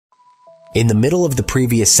In the middle of the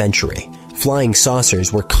previous century, flying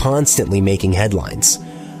saucers were constantly making headlines.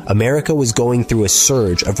 America was going through a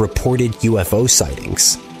surge of reported UFO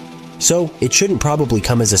sightings. So it shouldn't probably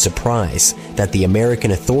come as a surprise that the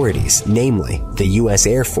American authorities, namely the US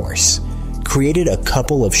Air Force, created a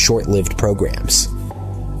couple of short-lived programs.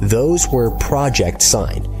 Those were Project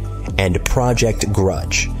Sign and Project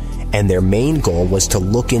Grudge, and their main goal was to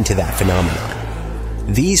look into that phenomenon.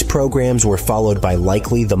 These programs were followed by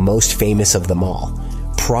likely the most famous of them all,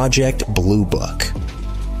 Project Blue Book.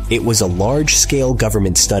 It was a large-scale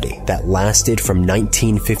government study that lasted from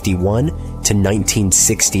 1951 to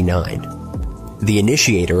 1969. The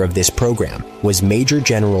initiator of this program was Major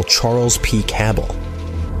General Charles P. Cabell.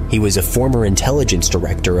 He was a former intelligence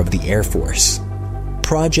director of the Air Force.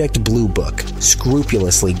 Project Blue Book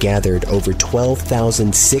scrupulously gathered over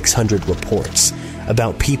 12,600 reports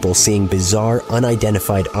about people seeing bizarre,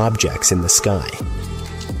 unidentified objects in the sky.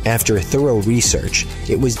 After thorough research,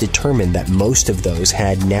 it was determined that most of those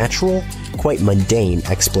had natural, quite mundane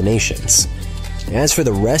explanations. As for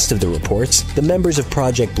the rest of the reports, the members of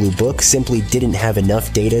Project Blue Book simply didn't have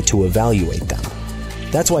enough data to evaluate them.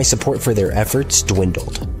 That's why support for their efforts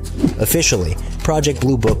dwindled. Officially, Project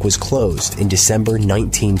Blue Book was closed in December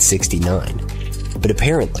 1969. But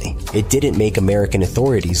apparently, it didn't make American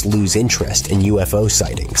authorities lose interest in UFO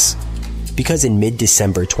sightings. Because in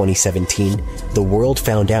mid-December 2017, the world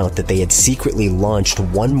found out that they had secretly launched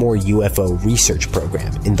one more UFO research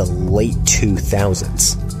program in the late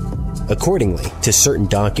 2000s. Accordingly to certain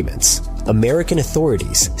documents, American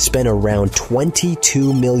authorities spent around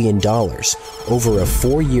 $22 million over a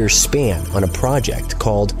 4-year span on a project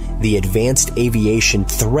called the Advanced Aviation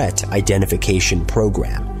Threat Identification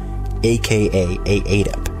Program, aka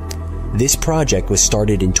AATIP. This project was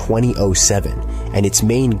started in 2007, and its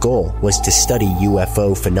main goal was to study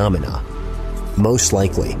UFO phenomena. Most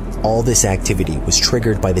likely, all this activity was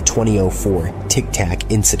triggered by the 2004 Tic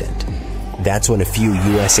Tac incident. That's when a few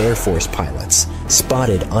US Air Force pilots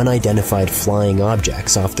spotted unidentified flying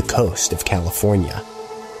objects off the coast of California.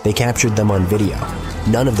 They captured them on video.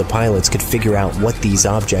 None of the pilots could figure out what these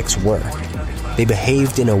objects were. They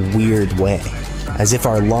behaved in a weird way, as if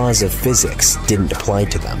our laws of physics didn't apply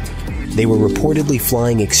to them. They were reportedly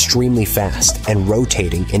flying extremely fast and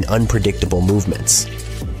rotating in unpredictable movements.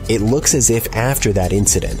 It looks as if after that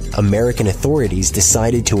incident, American authorities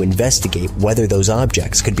decided to investigate whether those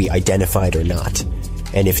objects could be identified or not.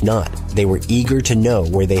 And if not, they were eager to know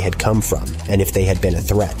where they had come from and if they had been a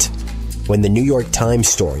threat. When the New York Times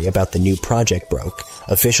story about the new project broke,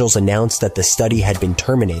 officials announced that the study had been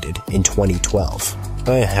terminated in 2012.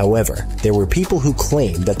 However, there were people who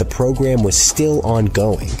claimed that the program was still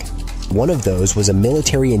ongoing. One of those was a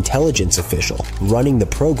military intelligence official running the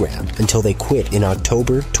program until they quit in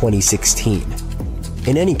October 2016.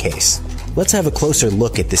 In any case, let's have a closer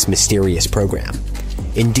look at this mysterious program.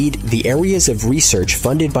 Indeed, the areas of research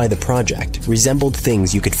funded by the project resembled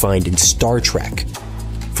things you could find in Star Trek.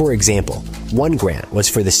 For example, one grant was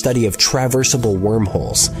for the study of traversable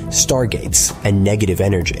wormholes, stargates, and negative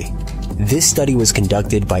energy. This study was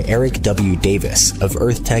conducted by Eric W. Davis of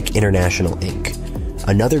EarthTech International, Inc.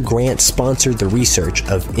 Another grant sponsored the research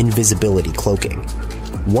of invisibility cloaking.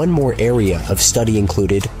 One more area of study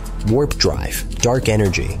included warp drive, dark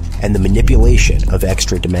energy, and the manipulation of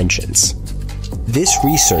extra dimensions. This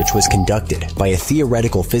research was conducted by a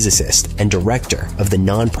theoretical physicist and director of the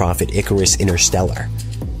nonprofit Icarus Interstellar.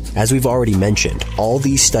 As we've already mentioned, all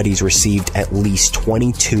these studies received at least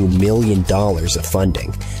 $22 million of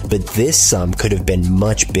funding, but this sum could have been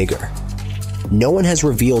much bigger. No one has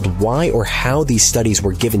revealed why or how these studies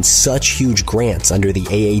were given such huge grants under the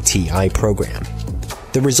AATI program.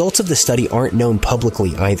 The results of the study aren't known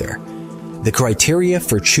publicly either. The criteria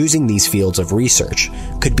for choosing these fields of research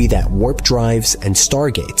could be that warp drives and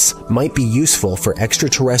stargates might be useful for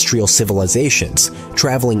extraterrestrial civilizations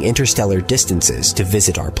traveling interstellar distances to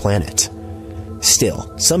visit our planet.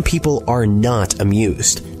 Still, some people are not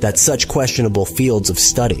amused that such questionable fields of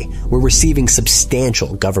study were receiving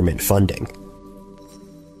substantial government funding.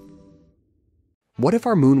 What if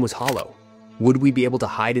our moon was hollow? Would we be able to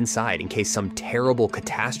hide inside in case some terrible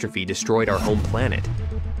catastrophe destroyed our home planet?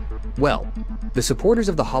 Well, the supporters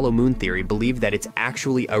of the hollow moon theory believe that it's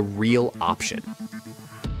actually a real option.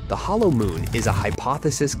 The hollow moon is a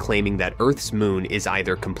hypothesis claiming that Earth's moon is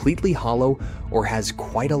either completely hollow or has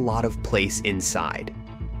quite a lot of place inside.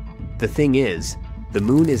 The thing is, the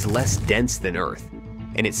moon is less dense than Earth,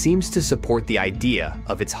 and it seems to support the idea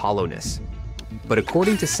of its hollowness. But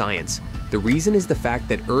according to science, the reason is the fact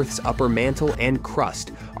that Earth's upper mantle and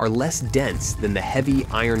crust are less dense than the heavy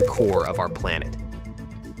iron core of our planet.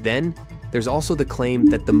 Then, there's also the claim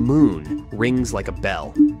that the moon rings like a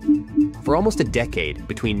bell. For almost a decade,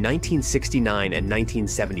 between 1969 and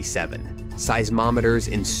 1977, seismometers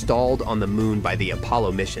installed on the moon by the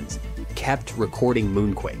Apollo missions kept recording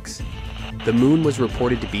moonquakes. The moon was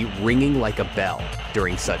reported to be ringing like a bell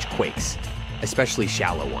during such quakes, especially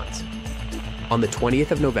shallow ones. On the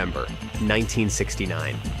 20th of November,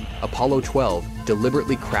 1969, Apollo 12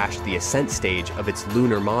 deliberately crashed the ascent stage of its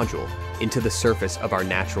lunar module into the surface of our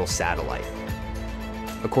natural satellite.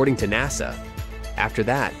 According to NASA, after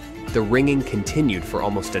that, the ringing continued for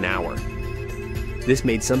almost an hour. This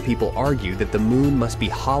made some people argue that the moon must be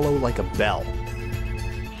hollow like a bell.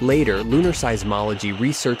 Later, lunar seismology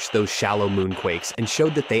researched those shallow moonquakes and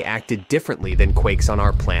showed that they acted differently than quakes on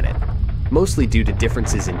our planet, mostly due to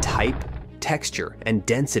differences in type, texture, and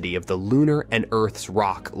density of the lunar and Earth's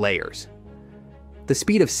rock layers. The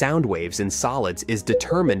speed of sound waves in solids is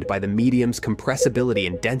determined by the medium's compressibility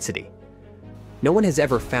and density. No one has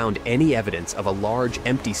ever found any evidence of a large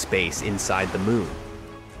empty space inside the moon.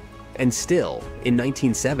 And still, in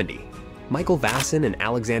 1970, Michael Vasson and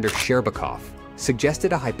Alexander Sherbakov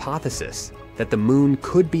suggested a hypothesis that the moon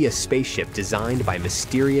could be a spaceship designed by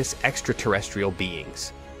mysterious extraterrestrial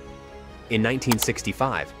beings. In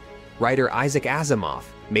 1965, writer Isaac Asimov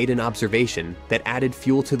made an observation that added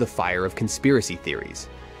fuel to the fire of conspiracy theories.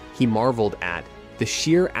 He marveled at the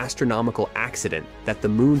sheer astronomical accident that the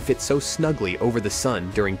moon fits so snugly over the sun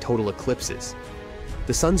during total eclipses.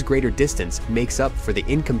 The sun's greater distance makes up for the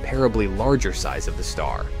incomparably larger size of the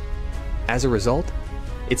star. As a result,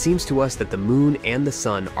 it seems to us that the moon and the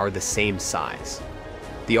sun are the same size.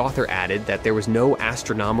 The author added that there was no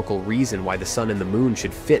astronomical reason why the sun and the moon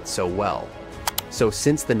should fit so well. So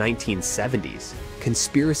since the 1970s,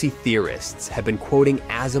 conspiracy theorists have been quoting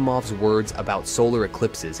Asimov's words about solar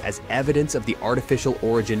eclipses as evidence of the artificial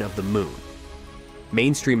origin of the moon.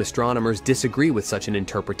 Mainstream astronomers disagree with such an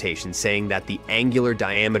interpretation, saying that the angular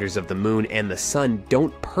diameters of the moon and the sun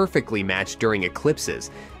don't perfectly match during eclipses.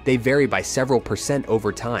 They vary by several percent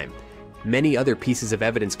over time. Many other pieces of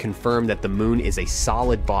evidence confirm that the moon is a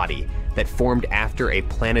solid body that formed after a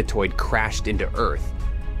planetoid crashed into Earth.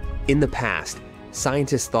 In the past,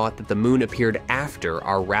 scientists thought that the moon appeared after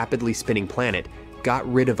our rapidly spinning planet got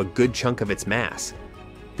rid of a good chunk of its mass.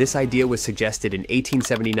 This idea was suggested in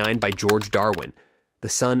 1879 by George Darwin, the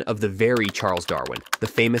son of the very Charles Darwin, the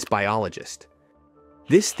famous biologist.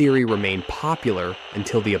 This theory remained popular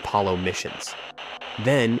until the Apollo missions.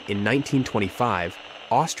 Then, in 1925,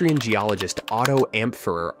 Austrian geologist Otto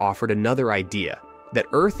Ampferer offered another idea, that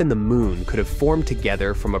Earth and the moon could have formed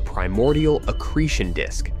together from a primordial accretion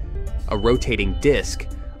disk, a rotating disk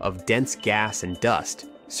of dense gas and dust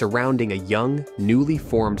surrounding a young, newly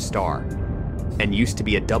formed star, and used to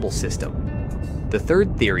be a double system. The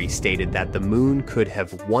third theory stated that the moon could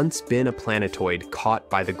have once been a planetoid caught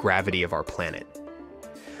by the gravity of our planet.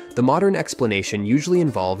 The modern explanation usually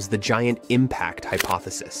involves the giant impact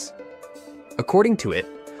hypothesis. According to it,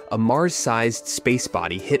 a Mars-sized space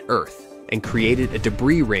body hit Earth and created a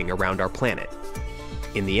debris ring around our planet.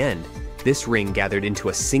 In the end, this ring gathered into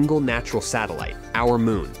a single natural satellite, our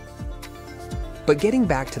moon. But getting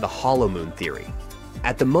back to the hollow moon theory,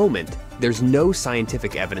 at the moment, there's no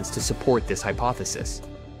scientific evidence to support this hypothesis.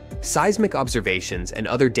 Seismic observations and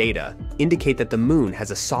other data indicate that the moon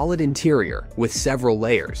has a solid interior with several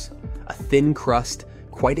layers, a thin crust,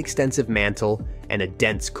 quite extensive mantle, and a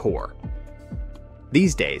dense core.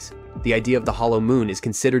 These days, the idea of the hollow moon is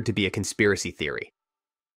considered to be a conspiracy theory.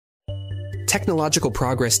 Technological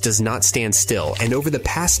progress does not stand still, and over the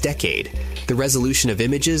past decade, the resolution of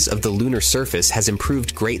images of the lunar surface has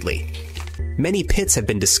improved greatly. Many pits have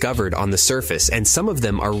been discovered on the surface, and some of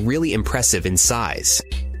them are really impressive in size.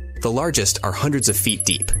 The largest are hundreds of feet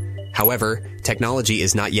deep. However, technology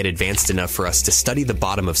is not yet advanced enough for us to study the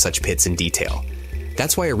bottom of such pits in detail.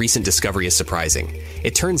 That's why a recent discovery is surprising.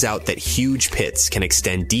 It turns out that huge pits can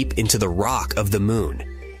extend deep into the rock of the moon.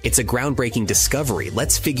 It's a groundbreaking discovery.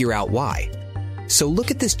 Let's figure out why. So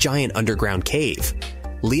look at this giant underground cave.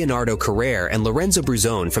 Leonardo Carrere and Lorenzo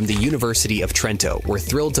Bruzone from the University of Trento were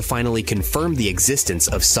thrilled to finally confirm the existence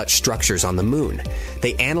of such structures on the moon.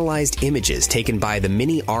 They analyzed images taken by the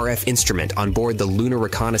mini RF instrument on board the Lunar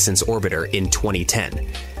Reconnaissance Orbiter in 2010.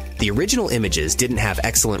 The original images didn't have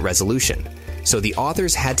excellent resolution, so the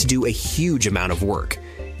authors had to do a huge amount of work,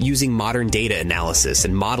 using modern data analysis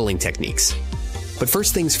and modeling techniques. But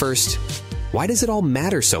first things first, why does it all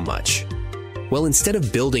matter so much? Well, instead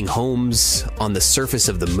of building homes on the surface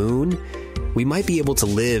of the moon, we might be able to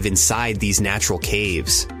live inside these natural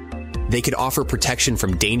caves. They could offer protection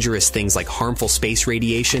from dangerous things like harmful space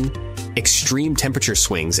radiation, extreme temperature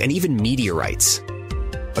swings, and even meteorites.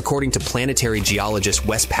 According to planetary geologist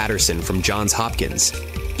Wes Patterson from Johns Hopkins,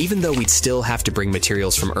 even though we'd still have to bring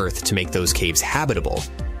materials from Earth to make those caves habitable,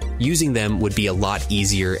 using them would be a lot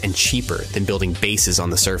easier and cheaper than building bases on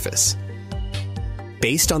the surface.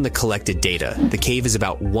 Based on the collected data, the cave is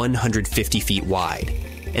about 150 feet wide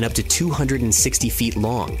and up to 260 feet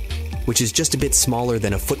long, which is just a bit smaller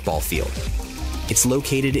than a football field. It's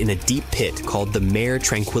located in a deep pit called the Mare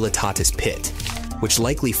Tranquillitatis Pit, which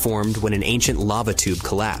likely formed when an ancient lava tube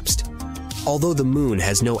collapsed. Although the moon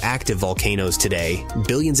has no active volcanoes today,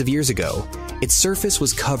 billions of years ago, its surface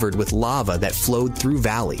was covered with lava that flowed through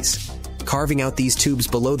valleys, carving out these tubes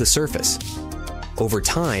below the surface. Over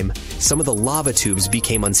time, some of the lava tubes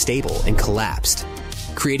became unstable and collapsed,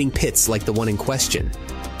 creating pits like the one in question.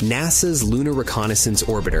 NASA's Lunar Reconnaissance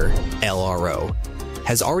Orbiter, LRO,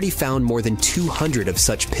 has already found more than 200 of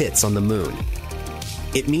such pits on the moon.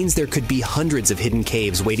 It means there could be hundreds of hidden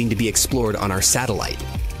caves waiting to be explored on our satellite.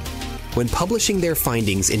 When publishing their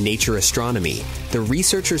findings in Nature Astronomy, the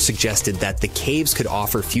researchers suggested that the caves could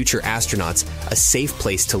offer future astronauts a safe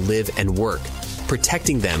place to live and work,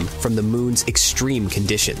 protecting them from the moon's extreme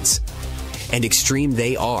conditions. And extreme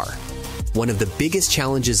they are. One of the biggest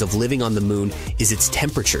challenges of living on the moon is its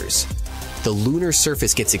temperatures. The lunar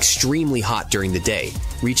surface gets extremely hot during the day,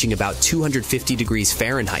 reaching about 250 degrees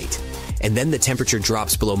Fahrenheit, and then the temperature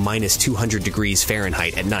drops below minus 200 degrees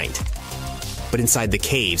Fahrenheit at night. But inside the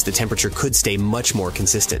caves, the temperature could stay much more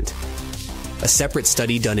consistent. A separate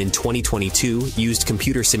study done in 2022 used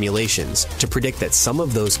computer simulations to predict that some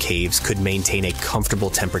of those caves could maintain a comfortable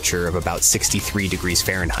temperature of about 63 degrees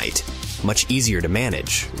Fahrenheit. Much easier to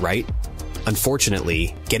manage, right?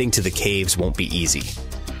 Unfortunately, getting to the caves won't be easy.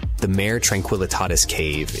 The Mare Tranquillitatis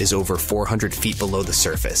cave is over 400 feet below the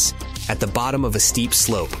surface, at the bottom of a steep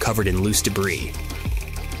slope covered in loose debris.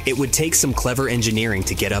 It would take some clever engineering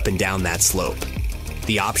to get up and down that slope.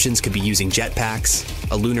 The options could be using jetpacks,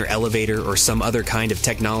 a lunar elevator, or some other kind of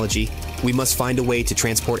technology. We must find a way to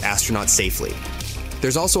transport astronauts safely.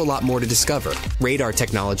 There's also a lot more to discover. Radar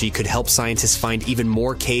technology could help scientists find even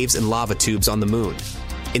more caves and lava tubes on the moon.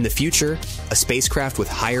 In the future, a spacecraft with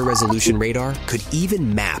higher resolution radar could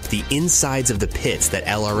even map the insides of the pits that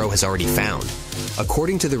LRO has already found.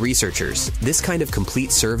 According to the researchers, this kind of complete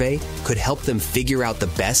survey could help them figure out the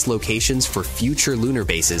best locations for future lunar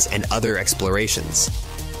bases and other explorations.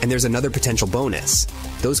 And there's another potential bonus.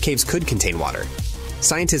 Those caves could contain water.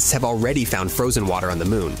 Scientists have already found frozen water on the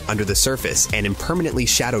moon, under the surface, and in permanently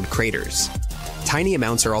shadowed craters. Tiny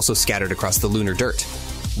amounts are also scattered across the lunar dirt.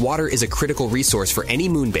 Water is a critical resource for any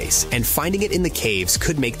moon base, and finding it in the caves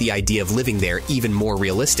could make the idea of living there even more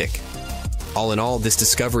realistic. All in all, this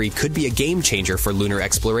discovery could be a game changer for lunar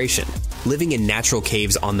exploration. Living in natural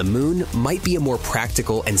caves on the moon might be a more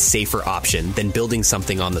practical and safer option than building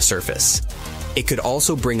something on the surface. It could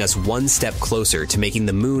also bring us one step closer to making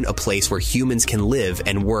the moon a place where humans can live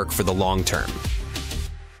and work for the long term.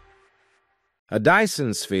 A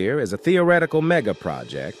Dyson sphere is a theoretical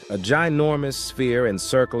megaproject, a ginormous sphere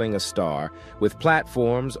encircling a star with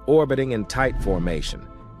platforms orbiting in tight formation.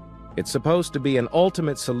 It's supposed to be an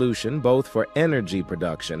ultimate solution both for energy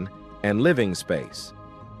production and living space.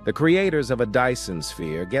 The creators of a Dyson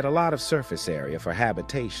sphere get a lot of surface area for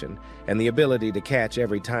habitation and the ability to catch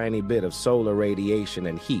every tiny bit of solar radiation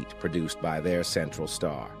and heat produced by their central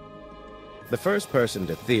star. The first person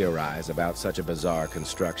to theorize about such a bizarre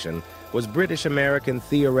construction was British-American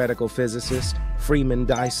theoretical physicist Freeman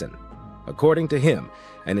Dyson. According to him,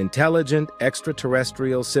 an intelligent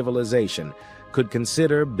extraterrestrial civilization could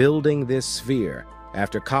consider building this sphere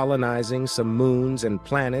after colonizing some moons and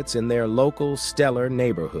planets in their local stellar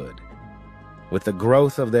neighborhood. With the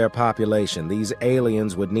growth of their population, these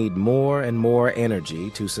aliens would need more and more energy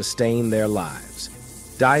to sustain their lives.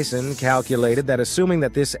 Dyson calculated that assuming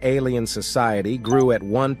that this alien society grew at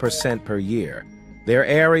 1% per year, their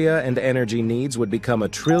area and energy needs would become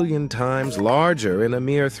 1 trillion times larger in a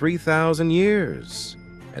mere 3,000 years.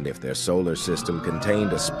 And if their solar system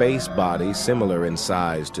contained a space body similar in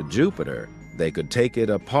size to Jupiter, they could take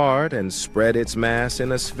it apart and spread its mass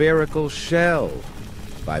in a spherical shell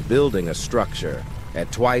by building a structure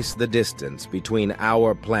at twice the distance between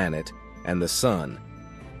our planet and the Sun.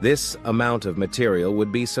 This amount of material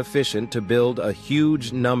would be sufficient to build a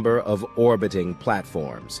huge number of orbiting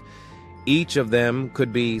platforms. Each of them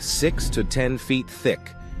could be 6 to 10 feet thick,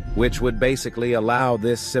 which would basically allow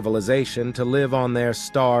this civilization to live on their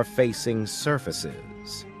star-facing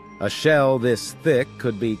surfaces. A shell this thick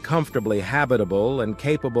could be comfortably habitable and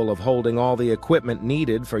capable of holding all the equipment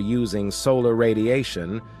needed for using solar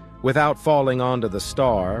radiation without falling onto the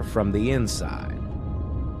star from the inside.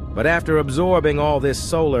 But after absorbing all this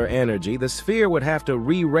solar energy, the sphere would have to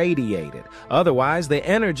re-radiate it. Otherwise, the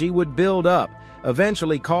energy would build up,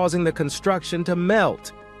 eventually causing the construction to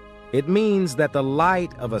melt. It means that the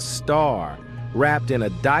light of a star wrapped in a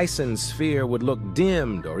Dyson sphere would look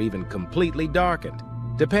dimmed or even completely darkened,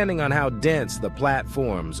 depending on how dense the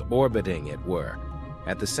platforms orbiting it were.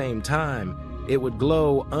 At the same time, it would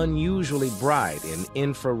glow unusually bright in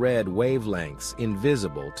infrared wavelengths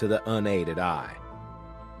invisible to the unaided eye.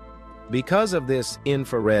 Because of this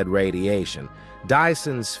infrared radiation,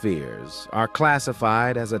 Dyson spheres are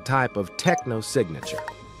classified as a type of technosignature.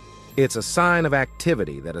 It's a sign of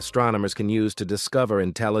activity that astronomers can use to discover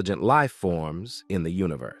intelligent life forms in the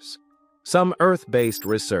universe. Some Earth-based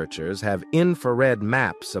researchers have infrared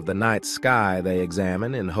maps of the night sky they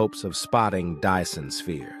examine in hopes of spotting Dyson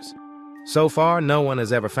spheres. So far, no one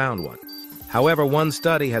has ever found one. However, one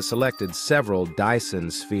study has selected several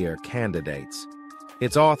Dyson sphere candidates.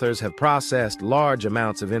 Its authors have processed large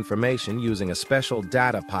amounts of information using a special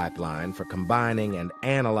data pipeline for combining and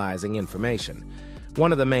analyzing information.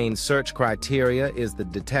 One of the main search criteria is the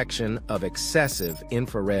detection of excessive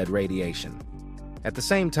infrared radiation. At the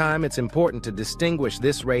same time, it's important to distinguish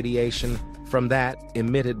this radiation from that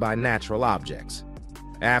emitted by natural objects.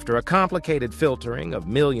 After a complicated filtering of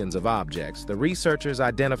millions of objects, the researchers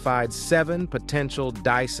identified 7 potential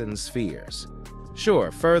Dyson spheres.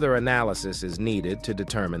 Sure, further analysis is needed to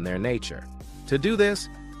determine their nature. To do this,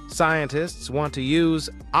 scientists want to use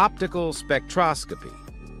optical spectroscopy,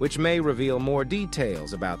 which may reveal more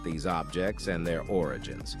details about these objects and their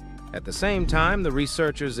origins. At the same time, the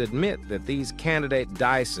researchers admit that these candidate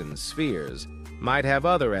Dyson spheres might have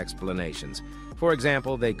other explanations. For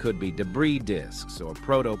example, they could be debris disks or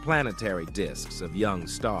protoplanetary disks of young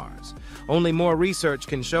stars. Only more research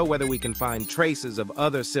can show whether we can find traces of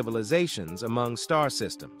other civilizations among star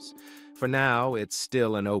systems. For now, it's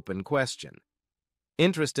still an open question.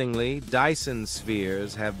 Interestingly, Dyson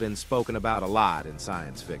spheres have been spoken about a lot in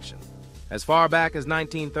science fiction. As far back as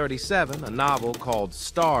 1937, a novel called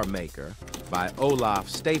Star Maker by Olaf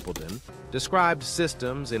Stapledon described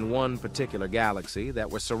systems in one particular galaxy that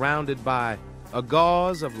were surrounded by a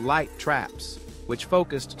gauze of light traps, which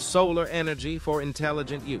focused solar energy for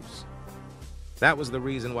intelligent use. That was the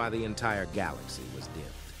reason why the entire galaxy was dimmed.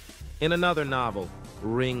 In another novel,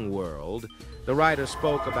 Ring World, the writer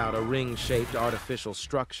spoke about a ring-shaped artificial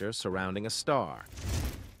structure surrounding a star.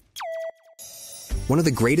 One of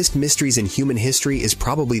the greatest mysteries in human history is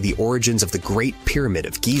probably the origins of the Great Pyramid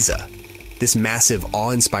of Giza. This massive,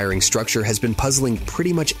 awe-inspiring structure has been puzzling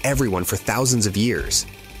pretty much everyone for thousands of years.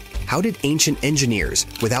 How did ancient engineers,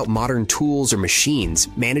 without modern tools or machines,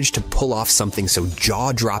 manage to pull off something so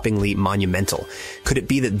jaw-droppingly monumental? Could it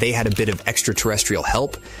be that they had a bit of extraterrestrial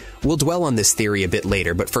help? We'll dwell on this theory a bit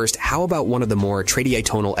later, but first, how about one of the more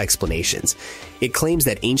tradiatonal explanations? It claims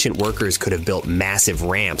that ancient workers could have built massive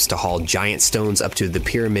ramps to haul giant stones up to the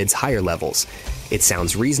pyramid's higher levels. It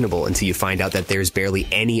sounds reasonable until you find out that there's barely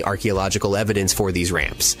any archaeological evidence for these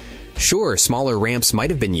ramps. Sure, smaller ramps might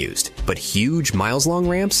have been used, but huge, miles-long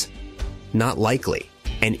ramps? Not likely.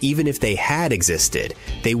 And even if they had existed,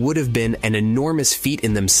 they would have been an enormous feat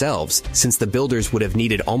in themselves, since the builders would have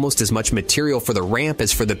needed almost as much material for the ramp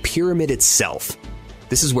as for the pyramid itself.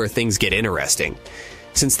 This is where things get interesting.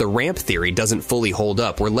 Since the ramp theory doesn't fully hold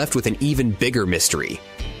up, we're left with an even bigger mystery.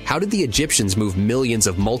 How did the Egyptians move millions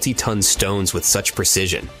of multi-ton stones with such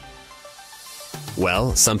precision?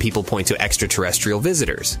 Well, some people point to extraterrestrial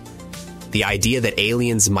visitors. The idea that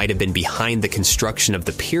aliens might have been behind the construction of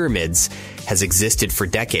the pyramids has existed for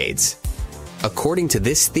decades. According to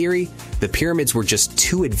this theory, the pyramids were just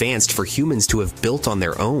too advanced for humans to have built on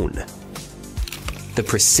their own. The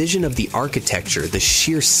precision of the architecture, the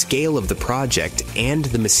sheer scale of the project, and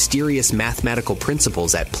the mysterious mathematical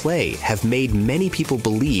principles at play have made many people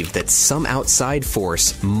believe that some outside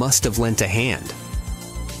force must have lent a hand.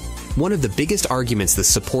 One of the biggest arguments the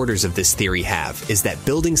supporters of this theory have is that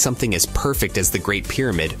building something as perfect as the Great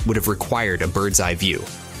Pyramid would have required a bird's eye view.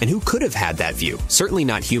 And who could have had that view? Certainly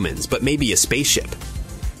not humans, but maybe a spaceship.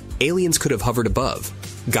 Aliens could have hovered above,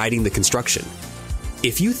 guiding the construction.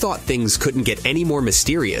 If you thought things couldn't get any more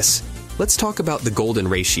mysterious, let's talk about the golden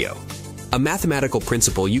ratio. A mathematical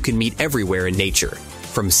principle you can meet everywhere in nature,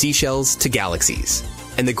 from seashells to galaxies.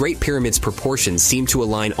 And the Great Pyramid's proportions seem to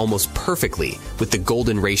align almost perfectly with the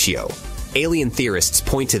golden ratio. Alien theorists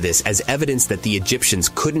point to this as evidence that the Egyptians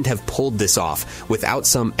couldn't have pulled this off without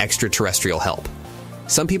some extraterrestrial help.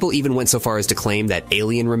 Some people even went so far as to claim that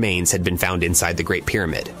alien remains had been found inside the Great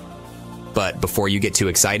Pyramid. But before you get too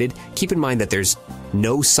excited, keep in mind that there's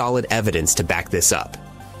no solid evidence to back this up.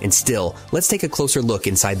 And still, let's take a closer look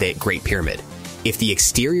inside the Great Pyramid. If the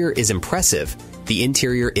exterior is impressive, the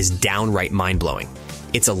interior is downright mind-blowing.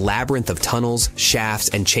 It's a labyrinth of tunnels, shafts,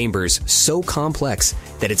 and chambers so complex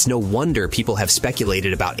that it's no wonder people have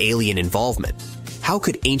speculated about alien involvement. How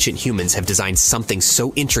could ancient humans have designed something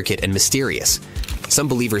so intricate and mysterious? Some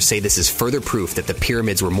believers say this is further proof that the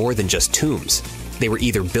pyramids were more than just tombs. They were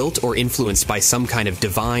either built or influenced by some kind of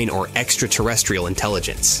divine or extraterrestrial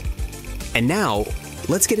intelligence. And now,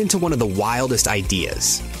 let's get into one of the wildest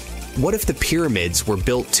ideas. What if the pyramids were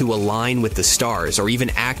built to align with the stars or even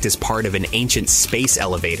act as part of an ancient space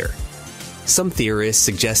elevator? Some theorists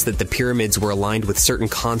suggest that the pyramids were aligned with certain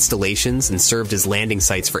constellations and served as landing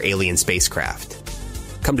sites for alien spacecraft.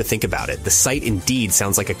 Come to think about it, the site indeed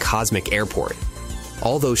sounds like a cosmic airport.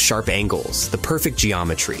 All those sharp angles, the perfect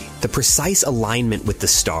geometry, the precise alignment with the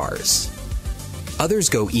stars. Others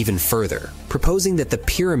go even further, proposing that the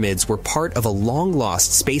pyramids were part of a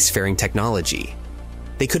long-lost spacefaring technology.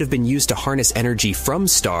 They could have been used to harness energy from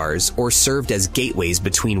stars or served as gateways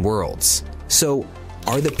between worlds. So,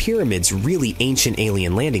 are the pyramids really ancient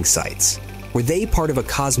alien landing sites? Were they part of a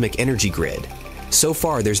cosmic energy grid? So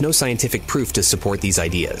far, there's no scientific proof to support these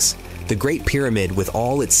ideas. The Great Pyramid, with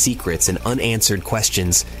all its secrets and unanswered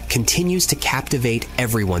questions, continues to captivate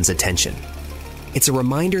everyone's attention. It's a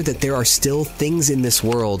reminder that there are still things in this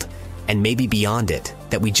world, and maybe beyond it,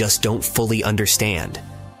 that we just don't fully understand.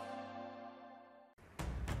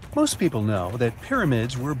 Most people know that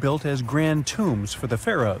pyramids were built as grand tombs for the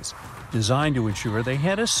pharaohs, designed to ensure they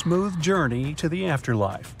had a smooth journey to the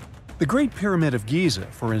afterlife. The Great Pyramid of Giza,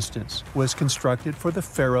 for instance, was constructed for the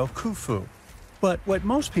pharaoh Khufu. But what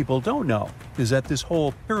most people don't know is that this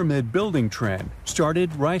whole pyramid building trend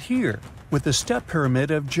started right here with the step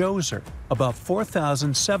pyramid of Djoser about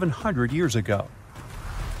 4,700 years ago.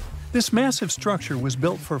 This massive structure was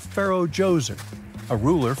built for Pharaoh Djoser, a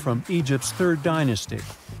ruler from Egypt's 3rd dynasty.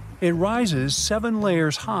 It rises 7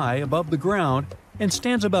 layers high above the ground and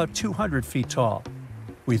stands about 200 feet tall.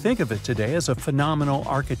 We think of it today as a phenomenal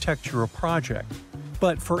architectural project.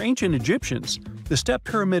 But for ancient Egyptians, the step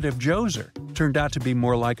pyramid of Djoser turned out to be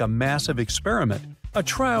more like a massive experiment, a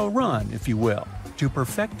trial run, if you will, to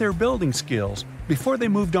perfect their building skills before they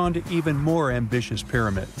moved on to even more ambitious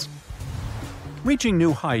pyramids. Reaching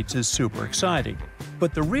new heights is super exciting,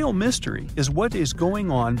 but the real mystery is what is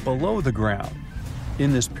going on below the ground.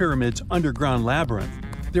 In this pyramid's underground labyrinth,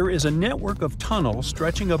 there is a network of tunnels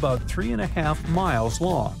stretching about 3.5 miles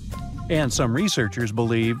long. And some researchers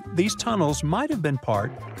believe these tunnels might have been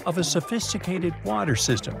part of a sophisticated water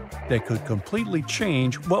system that could completely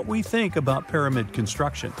change what we think about pyramid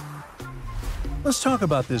construction. Let's talk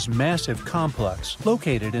about this massive complex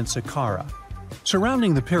located in Saqqara.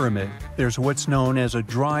 Surrounding the pyramid, there's what's known as a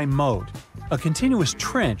dry moat, a continuous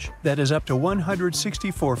trench that is up to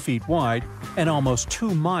 164 feet wide and almost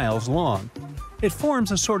 2 miles long. It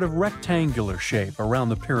forms a sort of rectangular shape around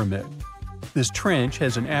the pyramid. This trench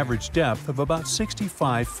has an average depth of about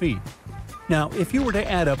 65 feet. Now, if you were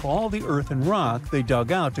to add up all the earth and rock they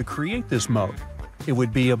dug out to create this moat, it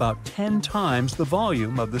would be about 10 times the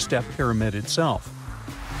volume of the step pyramid itself.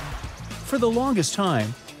 For the longest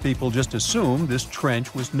time, people just assumed this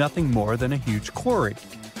trench was nothing more than a huge quarry,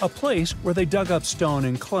 a place where they dug up stone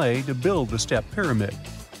and clay to build the step pyramid.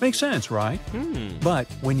 Makes sense, right? But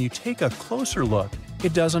when you take a closer look,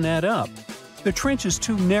 it doesn't add up. The trench is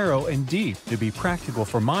too narrow and deep to be practical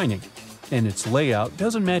for mining, and its layout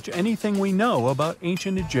doesn't match anything we know about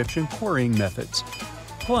ancient Egyptian quarrying methods.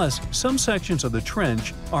 Plus, some sections of the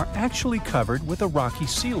trench are actually covered with a rocky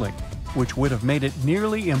ceiling, which would have made it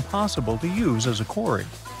nearly impossible to use as a quarry.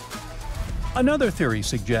 Another theory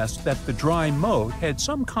suggests that the dry moat had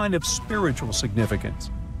some kind of spiritual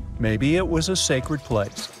significance. Maybe it was a sacred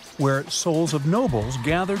place, where souls of nobles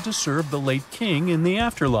gathered to serve the late king in the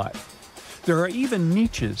afterlife. There are even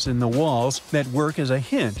niches in the walls that work as a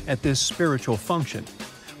hint at this spiritual function.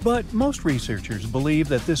 But most researchers believe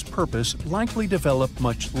that this purpose likely developed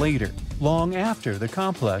much later, long after the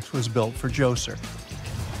complex was built for Djoser.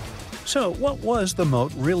 So, what was the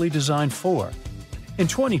moat really designed for? In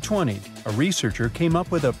 2020, a researcher came up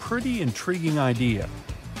with a pretty intriguing idea.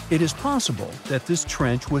 It is possible that this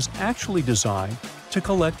trench was actually designed to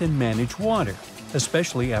collect and manage water,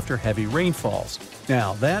 especially after heavy rainfalls.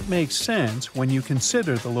 Now, that makes sense when you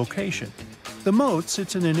consider the location. The moat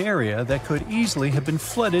sits in an area that could easily have been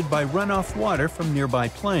flooded by runoff water from nearby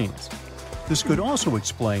plains. This could also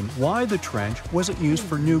explain why the trench wasn't used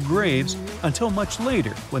for new graves until much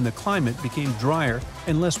later when the climate became drier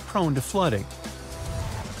and less prone to flooding.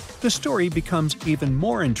 The story becomes even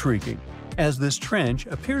more intriguing as this trench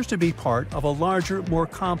appears to be part of a larger, more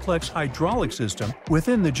complex hydraulic system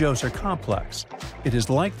within the Djoser complex. It is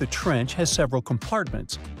like the trench has several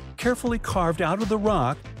compartments, carefully carved out of the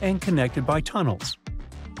rock and connected by tunnels.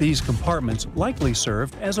 These compartments likely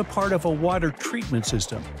served as a part of a water treatment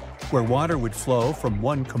system, where water would flow from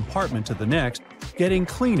one compartment to the next, getting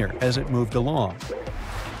cleaner as it moved along.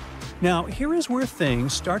 Now, here is where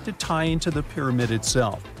things start to tie into the pyramid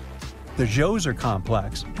itself. The Djoser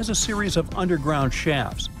complex has a series of underground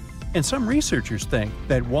shafts, and some researchers think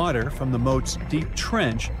that water from the moat's deep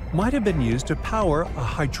trench might have been used to power a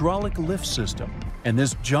hydraulic lift system, and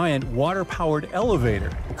this giant water-powered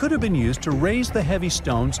elevator could have been used to raise the heavy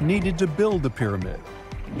stones needed to build the pyramid.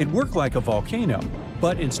 It worked like a volcano,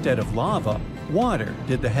 but instead of lava, water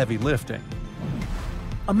did the heavy lifting.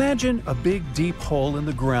 Imagine a big deep hole in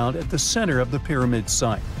the ground at the center of the pyramid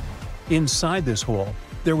site. Inside this hole,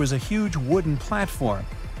 there was a huge wooden platform,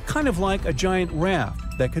 kind of like a giant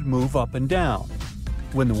raft that could move up and down.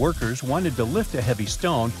 When the workers wanted to lift a heavy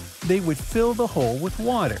stone, they would fill the hole with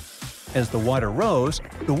water. As the water rose,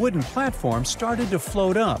 the wooden platform started to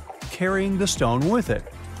float up, carrying the stone with it,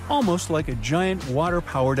 almost like a giant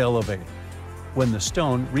water-powered elevator. When the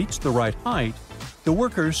stone reached the right height, the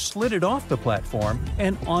workers slid it off the platform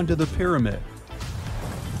and onto the pyramid.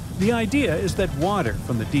 The idea is that water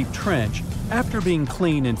from the deep trench, after being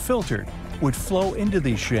cleaned and filtered, would flow into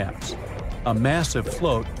these shafts. A massive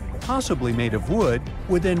float, possibly made of wood,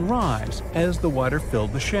 would then rise as the water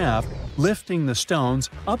filled the shaft, lifting the stones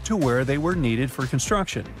up to where they were needed for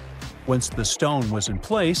construction. Once the stone was in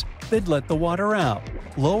place, they'd let the water out,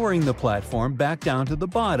 lowering the platform back down to the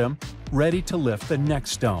bottom, ready to lift the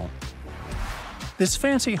next stone. This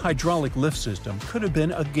fancy hydraulic lift system could have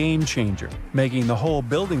been a game changer, making the whole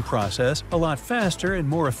building process a lot faster and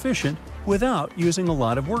more efficient without using a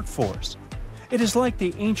lot of workforce. It is like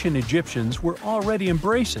the ancient Egyptians were already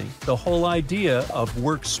embracing the whole idea of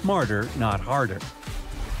work smarter, not harder.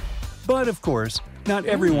 But of course, not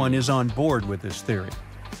everyone is on board with this theory.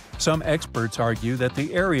 Some experts argue that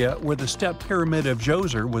the area where the step pyramid of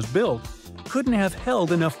Djoser was built couldn't have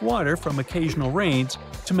held enough water from occasional rains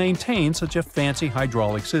to maintain such a fancy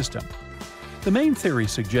hydraulic system. The main theory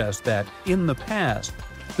suggests that, in the past,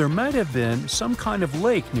 there might have been some kind of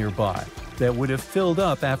lake nearby that would have filled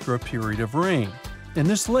up after a period of rain, and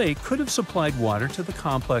this lake could have supplied water to the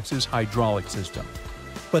complex's hydraulic system.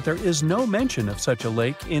 But there is no mention of such a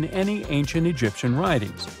lake in any ancient Egyptian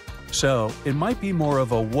writings, so it might be more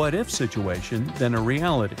of a what-if situation than a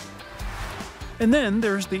reality. And then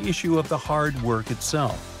there's the issue of the hard work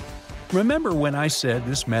itself. Remember when I said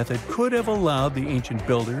this method could have allowed the ancient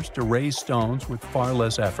builders to raise stones with far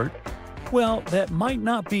less effort? Well, that might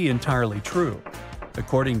not be entirely true.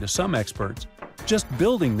 According to some experts, just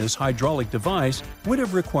building this hydraulic device would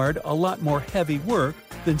have required a lot more heavy work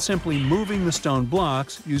than simply moving the stone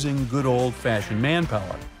blocks using good old-fashioned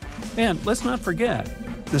manpower. And let's not forget,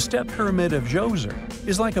 the step pyramid of Djoser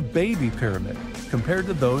is like a baby pyramid compared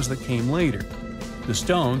to those that came later. The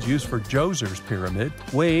stones used for Djoser's pyramid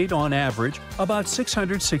weighed, on average, about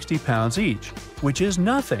 660 pounds each, which is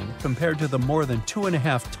nothing compared to the more than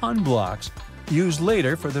 2.5-ton blocks used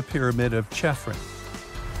later for the pyramid of Chephren.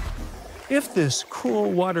 If this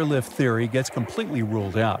cool water lift theory gets completely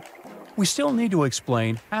ruled out, we still need to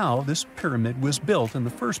explain how this pyramid was built in the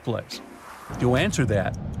first place. To answer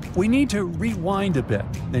that, we need to rewind a bit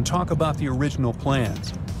and talk about the original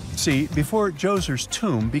plans. See, before Djoser's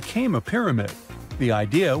tomb became a pyramid, the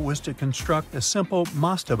idea was to construct a simple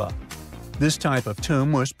mastaba. This type of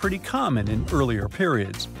tomb was pretty common in earlier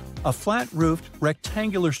periods, a flat-roofed,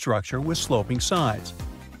 rectangular structure with sloping sides.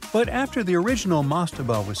 But after the original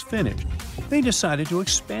mastaba was finished, they decided to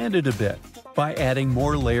expand it a bit by adding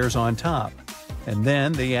more layers on top. And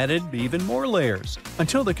then they added even more layers,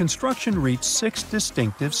 until the construction reached 6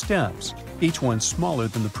 distinctive steps, each one smaller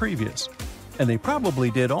than the previous. And they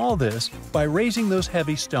probably did all this by raising those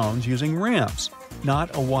heavy stones using ramps,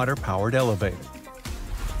 not a water-powered elevator.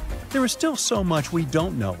 There is still so much we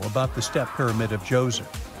don't know about the step pyramid of Djoser.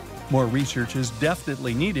 More research is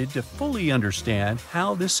definitely needed to fully understand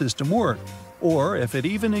how this system worked, or if it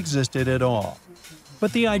even existed at all.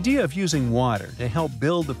 But the idea of using water to help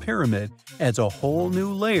build the pyramid adds a whole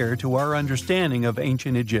new layer to our understanding of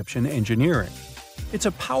ancient Egyptian engineering. It's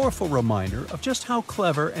a powerful reminder of just how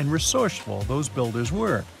clever and resourceful those builders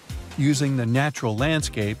were, using the natural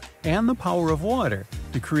landscape and the power of water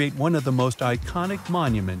to create one of the most iconic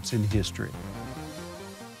monuments in history.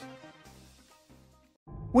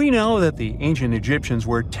 We know that the ancient Egyptians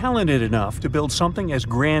were talented enough to build something as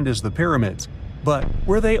grand as the pyramids, but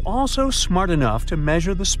were they also smart enough to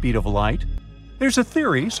measure the speed of light? There's a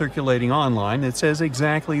theory circulating online that says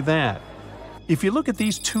exactly that. If you look at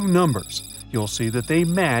these two numbers, you'll see that they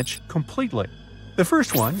match completely. The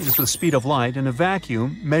first one is the speed of light in a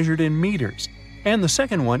vacuum measured in meters, and the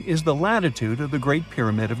second one is the latitude of the Great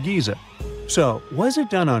Pyramid of Giza. So, was it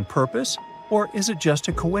done on purpose, or is it just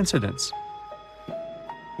a coincidence?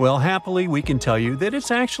 Well, happily, we can tell you that it's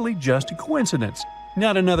actually just a coincidence,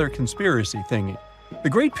 not another conspiracy thingy. The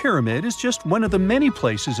Great Pyramid is just one of the many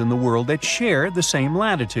places in the world that share the same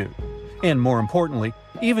latitude. And more importantly,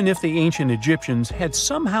 even if the ancient Egyptians had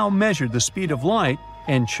somehow measured the speed of light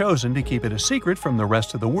and chosen to keep it a secret from the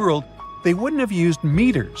rest of the world, they wouldn't have used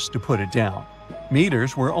meters to put it down.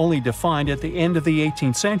 Meters were only defined at the end of the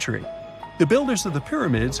 18th century. The builders of the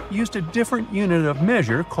pyramids used a different unit of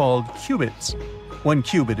measure called cubits. 1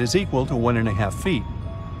 cubit is equal to 1.5 feet.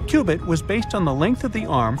 Cubit was based on the length of the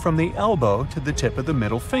arm from the elbow to the tip of the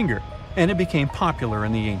middle finger, and it became popular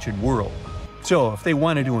in the ancient world. So if they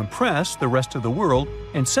wanted to impress the rest of the world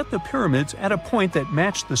and set the pyramids at a point that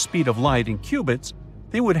matched the speed of light in cubits,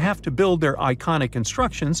 they would have to build their iconic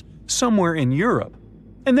constructions somewhere in Europe.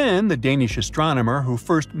 And then the Danish astronomer who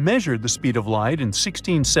first measured the speed of light in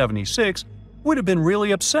 1676 would have been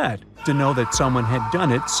really upset to know that someone had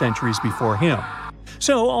done it centuries before him.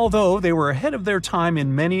 So, although they were ahead of their time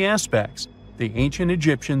in many aspects, the ancient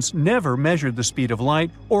Egyptians never measured the speed of light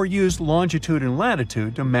or used longitude and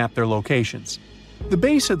latitude to map their locations. The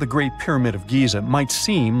base of the Great Pyramid of Giza might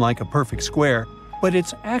seem like a perfect square, but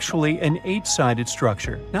it's actually an 8-sided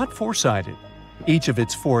structure, not 4-sided. Each of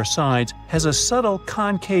its 4 sides has a subtle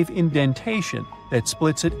concave indentation that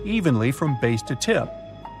splits it evenly from base to tip.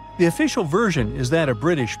 The official version is that a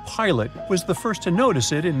British pilot was the first to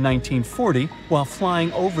notice it in 1940 while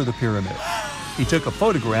flying over the pyramid. He took a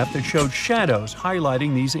photograph that showed shadows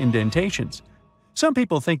highlighting these indentations. Some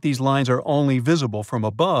people think these lines are only visible from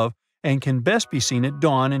above and can best be seen at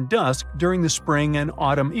dawn and dusk during the spring and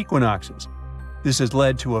autumn equinoxes. This has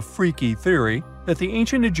led to a freaky theory that the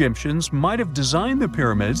ancient Egyptians might have designed the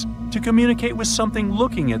pyramids to communicate with something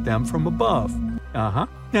looking at them from above.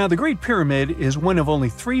 Now, the Great Pyramid is one of only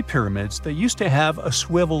 3 pyramids that used to have a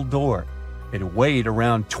swivel door. It weighed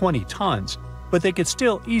around 20 tons, but they could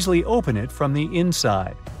still easily open it from the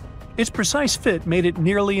inside. Its precise fit made it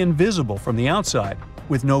nearly invisible from the outside,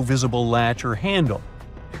 with no visible latch or handle.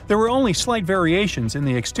 There were only slight variations in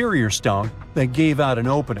the exterior stone that gave out an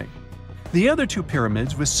opening. The other 2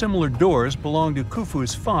 pyramids with similar doors belonged to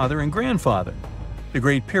Khufu's father and grandfather. The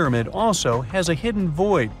Great Pyramid also has a hidden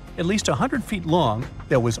void at least 100 feet long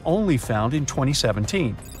that was only found in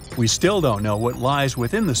 2017. We still don't know what lies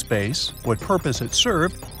within the space, what purpose it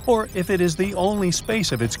served, or if it is the only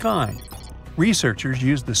space of its kind. Researchers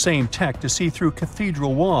used the same tech to see through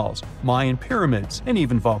cathedral walls, Mayan pyramids, and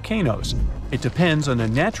even volcanoes. It depends on a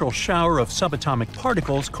natural shower of subatomic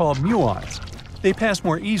particles called muons. They pass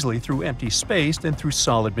more easily through empty space than through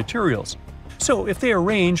solid materials. So if they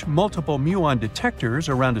arrange multiple muon detectors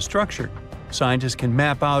around a structure, scientists can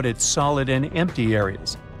map out its solid and empty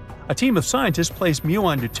areas. A team of scientists placed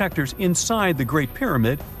muon detectors inside the Great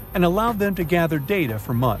Pyramid and allowed them to gather data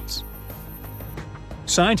for months.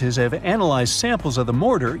 Scientists have analyzed samples of the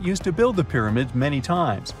mortar used to build the pyramids many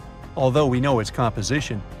times. Although we know its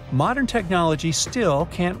composition, modern technology still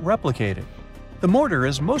can't replicate it. The mortar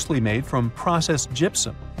is mostly made from processed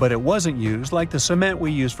gypsum, but it wasn't used like the cement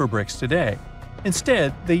we use for bricks today.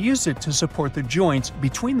 Instead, they used it to support the joints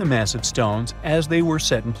between the massive stones as they were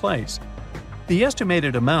set in place. The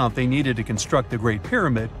estimated amount they needed to construct the Great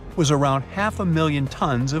Pyramid was around 500,000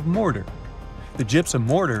 tons of mortar. The gypsum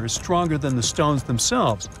mortar is stronger than the stones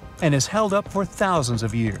themselves and has held up for thousands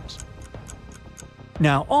of years.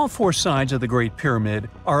 Now, all 4 sides of the Great Pyramid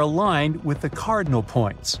are aligned with the cardinal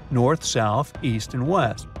points – north, south, east, and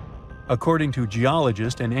west. According to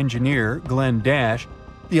geologist and engineer Glenn Dash,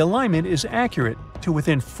 the alignment is accurate to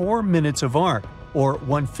within 4 minutes of arc, or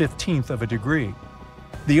 1/15th of a degree.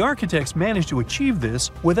 The architects managed to achieve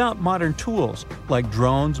this without modern tools like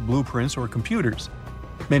drones, blueprints, or computers.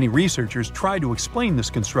 Many researchers try to explain this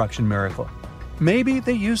construction miracle. Maybe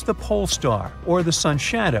they used the pole star or the sun's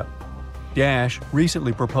shadow. Dash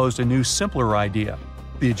recently proposed a new, simpler idea.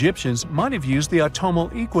 The Egyptians might have used the autumnal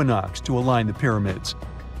equinox to align the pyramids.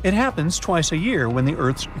 It happens twice a year when the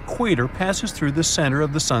Earth's equator passes through the center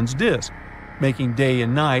of the sun's disk, making day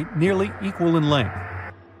and night nearly equal in length.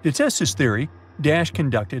 To test his theory, Dash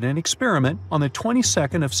conducted an experiment on the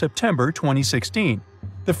 22nd of September 2016,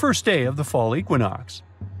 the first day of the fall equinox.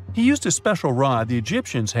 He used a special rod the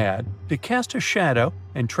Egyptians had to cast a shadow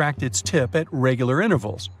and tracked its tip at regular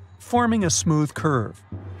intervals, forming a smooth curve.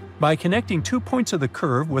 By connecting 2 points of the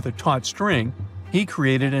curve with a taut string, He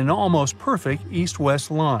created an almost perfect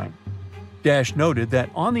east-west line. Dash noted that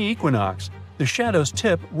on the equinox, the shadow's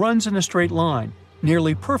tip runs in a straight line,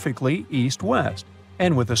 nearly perfectly east-west,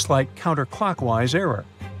 and with a slight counterclockwise error.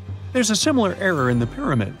 There's a similar error in the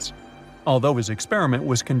pyramids. Although his experiment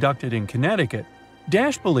was conducted in Connecticut,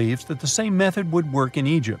 Dash believes that the same method would work in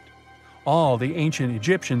Egypt. All the ancient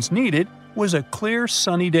Egyptians needed was a clear,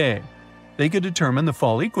 sunny day. They could determine the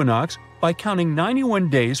fall equinox by counting 91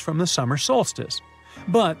 days from the summer solstice.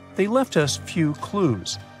 But they left us few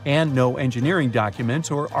clues, and no engineering documents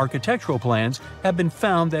or architectural plans have been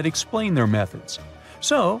found that explain their methods.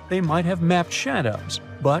 So they might have mapped shadows,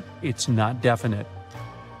 but it's not definite.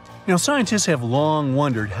 Now, scientists have long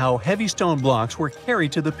wondered how heavy stone blocks were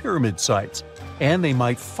carried to the pyramid sites, and they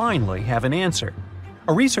might finally have an answer.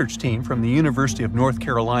 A research team from the University of North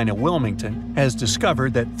Carolina, Wilmington, has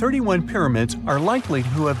discovered that 31 pyramids are likely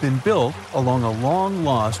to have been built along a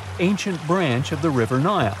long-lost ancient branch of the River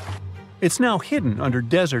Nile. It's now hidden under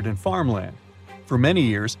desert and farmland. For many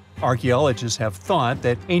years, archaeologists have thought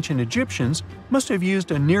that ancient Egyptians must have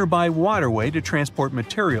used a nearby waterway to transport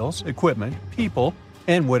materials, equipment, people,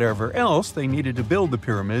 and whatever else they needed to build the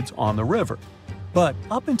pyramids on the river. But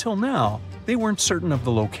up until now, they weren't certain of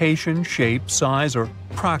the location, shape, size, or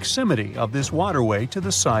proximity of this waterway to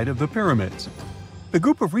the site of the pyramids. The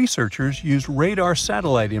group of researchers used radar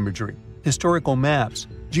satellite imagery, historical maps,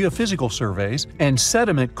 geophysical surveys, and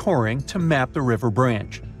sediment coring to map the river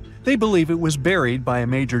branch. They believe it was buried by a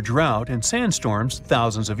major drought and sandstorms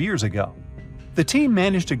thousands of years ago. The team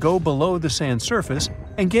managed to go below the sand surface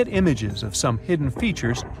and get images of some hidden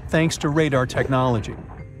features thanks to radar technology.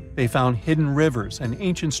 They found hidden rivers and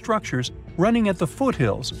ancient structures running at the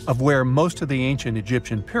foothills of where most of the ancient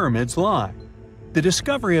Egyptian pyramids lie. The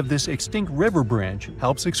discovery of this extinct river branch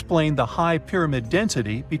helps explain the high pyramid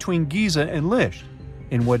density between Giza and Lisht,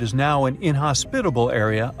 in what is now an inhospitable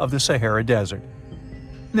area of the Sahara Desert.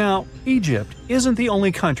 Now, Egypt isn't the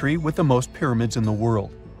only country with the most pyramids in the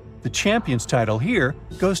world. The champion's title here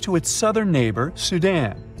goes to its southern neighbor,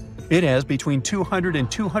 Sudan. It has between 200 and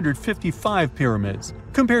 255 pyramids,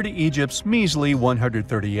 compared to Egypt's measly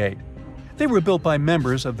 138. They were built by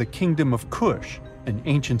members of the Kingdom of Kush, an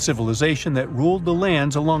ancient civilization that ruled the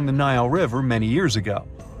lands along the Nile River many years ago.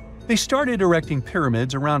 They started erecting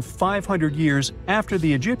pyramids around 500 years after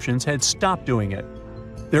the Egyptians had stopped doing it.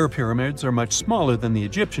 Their pyramids are much smaller than the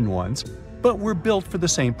Egyptian ones, but were built for the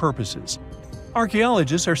same purposes.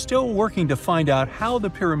 Archaeologists are still working to find out how the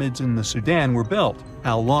pyramids in the Sudan were built,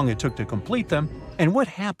 how long it took to complete them, and what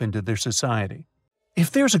happened to their society.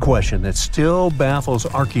 If there's a question that still baffles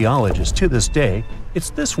archaeologists to this day,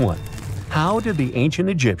 it's this one. How did the ancient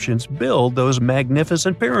Egyptians build those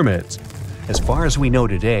magnificent pyramids? As far as we know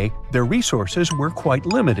today, their resources were quite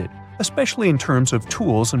limited, especially in terms of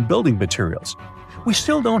tools and building materials. We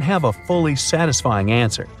still don't have a fully satisfying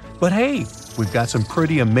answer, but hey, we've got some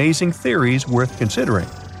pretty amazing theories worth considering.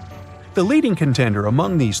 The leading contender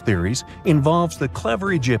among these theories involves the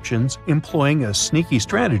clever Egyptians employing a sneaky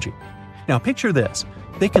strategy. Now picture this.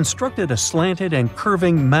 They constructed a slanted and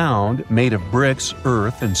curving mound made of bricks,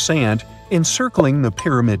 earth, and sand encircling the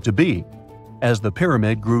pyramid to be. As the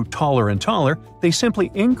pyramid grew taller and taller, they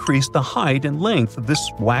simply increased the height and length of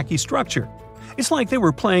this wacky structure. It's like they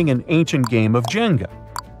were playing an ancient game of Jenga.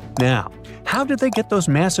 Now, how did they get those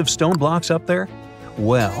massive stone blocks up there?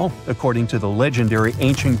 Well, according to the legendary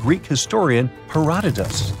ancient Greek historian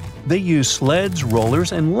Herodotus, they used sleds,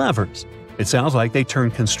 rollers, and levers. It sounds like they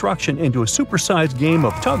turned construction into a supersized game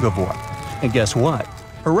of tug-of-war. And guess what?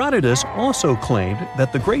 Herodotus also claimed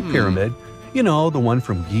that the Great Pyramid, you know, the one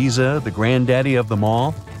from Giza, the granddaddy of them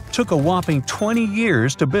all, took a whopping 20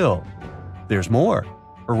 years to build. There's more.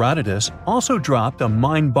 Herodotus also dropped a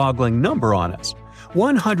mind-boggling number on us.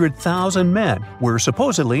 100,000 men were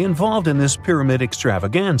supposedly involved in this pyramid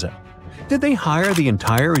extravaganza. Did they hire the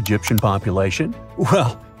entire Egyptian population?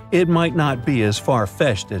 Well, it might not be as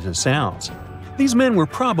far-fetched as it sounds. These men were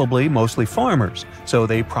probably mostly farmers, so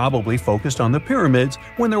they probably focused on the pyramids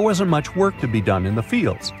when there wasn't much work to be done in the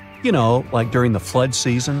fields. You know, like during the flood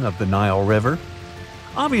season of the Nile River.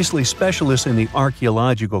 Obviously, specialists in the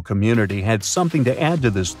archaeological community had something to add to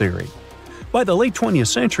this theory. By the late 20th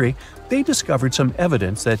century, they discovered some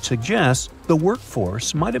evidence that suggests the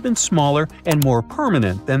workforce might have been smaller and more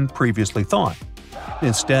permanent than previously thought.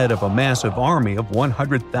 Instead of a massive army of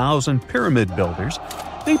 100,000 pyramid builders,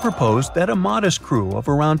 they proposed that a modest crew of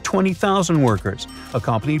around 20,000 workers,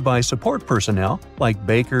 accompanied by support personnel like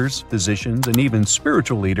bakers, physicians, and even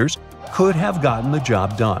spiritual leaders, could have gotten the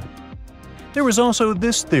job done. There was also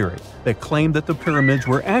this theory that claimed that the pyramids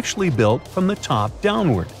were actually built from the top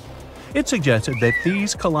downward. It suggested that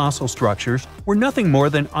these colossal structures were nothing more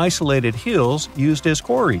than isolated hills used as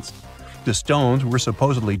quarries. The stones were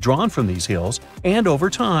supposedly drawn from these hills, and over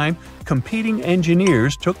time, competing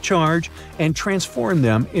engineers took charge and transformed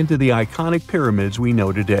them into the iconic pyramids we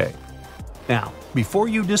know today. Now, before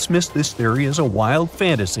you dismiss this theory as a wild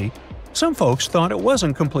fantasy, some folks thought it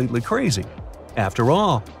wasn't completely crazy. After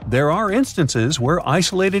all, there are instances where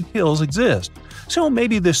isolated hills exist, so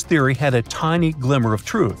maybe this theory had a tiny glimmer of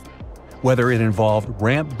truth. Whether it involved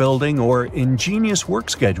ramp building or ingenious work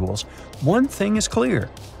schedules, one thing is clear.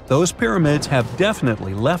 Those pyramids have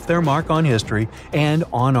definitely left their mark on history and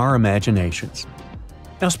on our imaginations.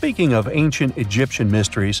 Now, speaking of ancient Egyptian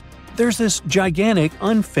mysteries, there's this gigantic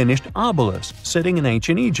unfinished obelisk sitting in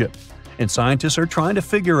ancient Egypt, and scientists are trying to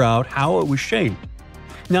figure out how it was shaped.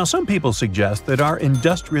 Now, some people suggest that our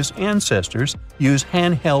industrious ancestors used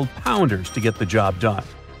handheld pounders to get the job done.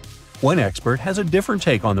 One expert has a different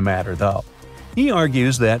take on the matter, though. He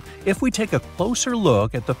argues that if we take a closer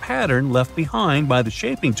look at the pattern left behind by the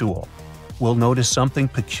shaping tool, we'll notice something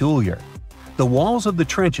peculiar. The walls of the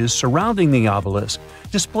trenches surrounding the obelisk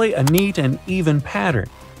display a neat and even pattern,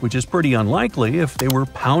 which is pretty unlikely if they were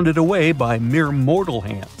pounded away by mere mortal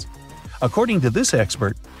hands. According to this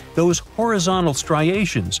expert, those horizontal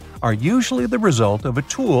striations are usually the result of a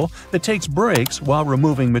tool that takes breaks while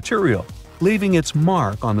removing material, leaving its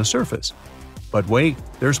mark on the surface. But wait,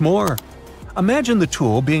 there's more. Imagine the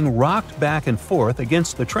tool being rocked back and forth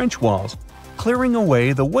against the trench walls, clearing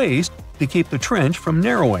away the waste to keep the trench from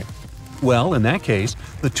narrowing. Well, in that case,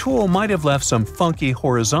 the tool might have left some funky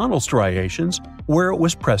horizontal striations where it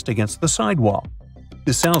was pressed against the sidewall.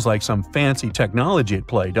 This sounds like some fancy technology at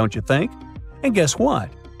play, don't you think? And guess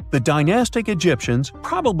what? The dynastic Egyptians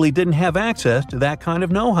probably didn't have access to that kind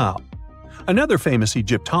of know-how. Another famous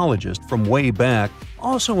Egyptologist from way back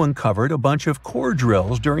also uncovered a bunch of core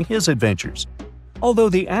drills during his adventures. Although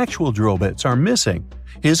the actual drill bits are missing,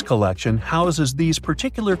 his collection houses these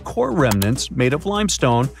particular core remnants made of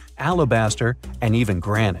limestone, alabaster, and even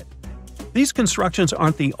granite. These constructions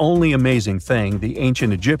aren't the only amazing thing the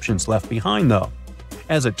ancient Egyptians left behind, though.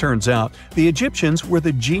 As it turns out, the Egyptians were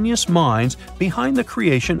the genius minds behind the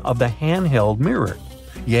creation of the handheld mirror.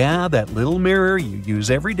 Yeah, that little mirror you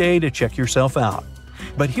use every day to check yourself out.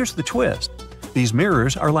 But here's the twist. These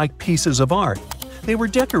mirrors are like pieces of art. They were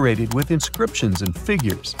decorated with inscriptions and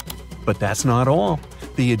figures. But that's not all.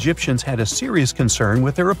 The Egyptians had a serious concern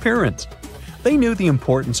with their appearance. They knew the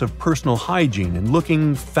importance of personal hygiene and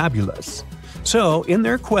looking fabulous. So, in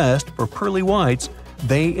their quest for pearly whites,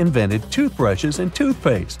 they invented toothbrushes and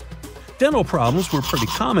toothpaste. Dental problems were pretty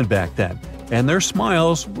common back then, and their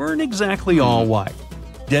smiles weren't exactly all white.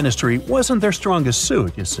 Dentistry wasn't their strongest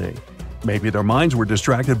suit, you see. Maybe their minds were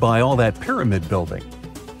distracted by all that pyramid building.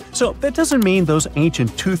 So that doesn't mean those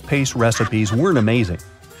ancient toothpaste recipes weren't amazing.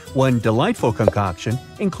 One delightful concoction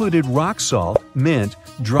included rock salt, mint,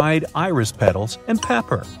 dried iris petals, and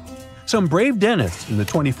pepper. Some brave dentists in the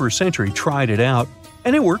 21st century tried it out,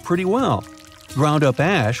 and it worked pretty well. Ground-up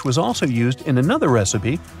ash was also used in another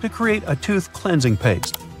recipe to create a tooth cleansing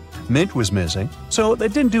paste. Mint was missing, so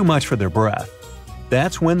that didn't do much for their breath.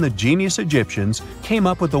 That's when the genius Egyptians came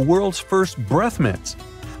up with the world's first breath mints.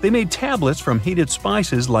 They made tablets from heated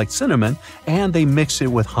spices like cinnamon, and they mixed it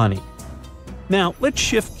with honey. Now, let's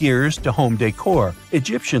shift gears to home decor,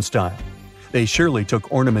 Egyptian style. They surely took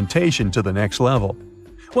ornamentation to the next level.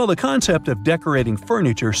 While the concept of decorating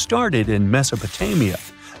furniture started in Mesopotamia,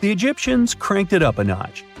 the Egyptians cranked it up a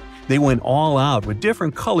notch. They went all out with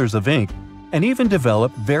different colors of ink and even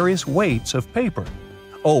developed various weights of paper.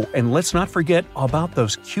 Oh, and let's not forget about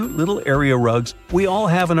those cute little area rugs we all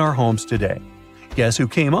have in our homes today. Guess who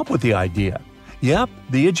came up with the idea? Yep,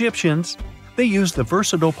 the Egyptians. They used the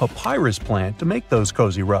versatile papyrus plant to make those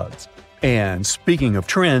cozy rugs. And speaking of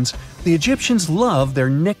trends, the Egyptians loved their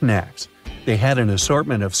knickknacks. They had an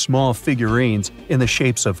assortment of small figurines in the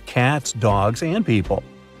shapes of cats, dogs, and people.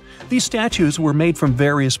 These statues were made from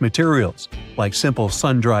various materials, like simple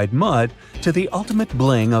sun-dried mud to the ultimate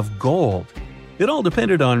bling of gold. It all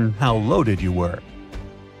depended on how loaded you were.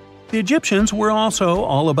 The Egyptians were also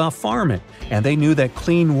all about farming, and they knew that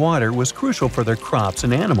clean water was crucial for their crops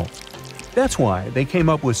and animals. That's why they came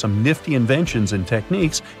up with some nifty inventions and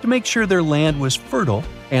techniques to make sure their land was fertile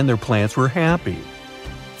and their plants were happy.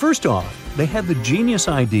 First off, they had the genius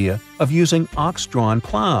idea of using ox-drawn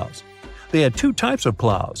plows. They had two types of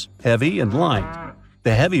plows, heavy and light.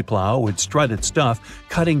 The heavy plow would strut its stuff,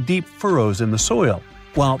 cutting deep furrows in the soil,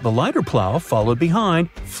 while the lighter plow followed behind,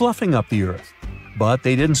 fluffing up the earth. But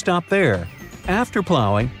they didn't stop there. After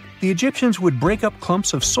plowing, the Egyptians would break up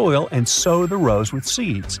clumps of soil and sow the rows with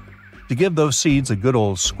seeds. To give those seeds a good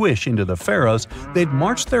old squish into the furrows, they'd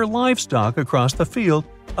march their livestock across the field,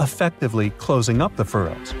 effectively closing up the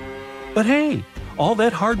furrows. But hey, all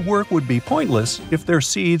that hard work would be pointless if their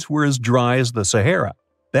seeds were as dry as the Sahara.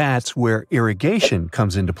 That's where irrigation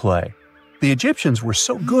comes into play. The Egyptians were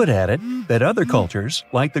so good at it that other cultures,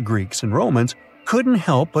 like the Greeks and Romans, couldn't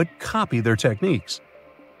help but copy their techniques.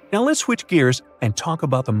 Now let's switch gears and talk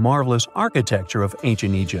about the marvelous architecture of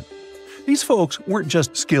ancient Egypt. These folks weren't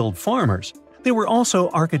just skilled farmers, they were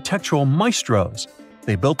also architectural maestros.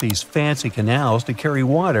 They built these fancy canals to carry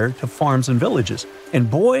water to farms and villages,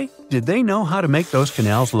 and boy, did they know how to make those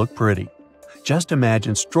canals look pretty. Just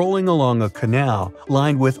imagine strolling along a canal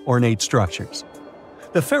lined with ornate structures.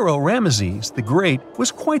 The pharaoh Ramesses the Great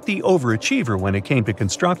was quite the overachiever when it came to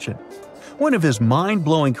construction. One of his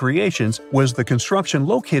mind-blowing creations was the construction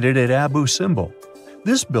located at Abu Simbel.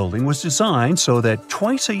 This building was designed so that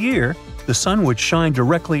twice a year, the sun would shine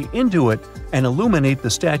directly into it and illuminate the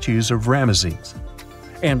statues of Ramesses.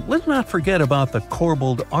 And let's not forget about the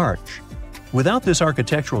corbelled arch. Without this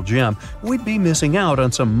architectural gem, we'd be missing out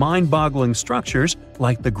on some mind-boggling structures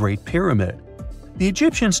like the Great Pyramid. The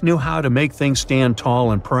Egyptians knew how to make things stand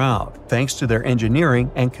tall and proud, thanks to their engineering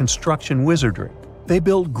and construction wizardry. They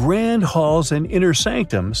built grand halls and inner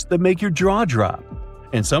sanctums that make your jaw drop,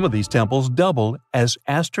 and some of these temples doubled as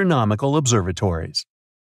astronomical observatories.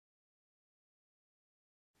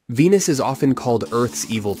 Venus is often called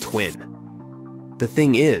Earth's evil twin. The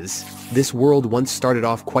thing is, this world once started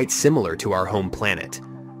off quite similar to our home planet.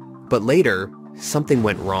 But later, something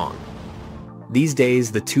went wrong. These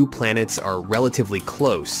days, the two planets are relatively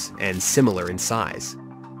close and similar in size.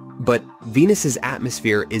 But Venus's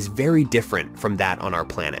atmosphere is very different from that on our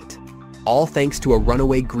planet, all thanks to a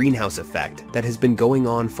runaway greenhouse effect that has been going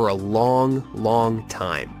on for a long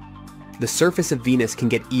time. The surface of Venus can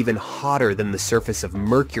get even hotter than the surface of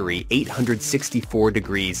Mercury, 864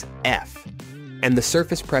 degrees F. And the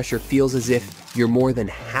surface pressure feels as if you're more than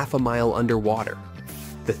half a mile underwater.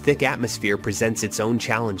 The thick atmosphere presents its own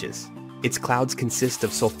challenges. Its clouds consist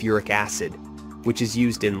of sulfuric acid, which is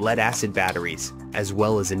used in lead-acid batteries as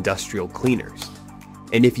well as industrial cleaners.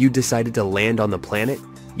 And if you decided to land on the planet,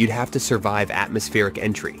 you'd have to survive atmospheric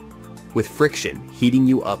entry, with friction heating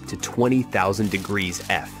you up to 20,000 degrees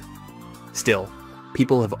F. Still,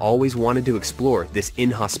 people have always wanted to explore this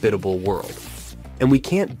inhospitable world. And we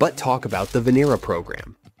can't but talk about the Venera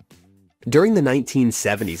program. During the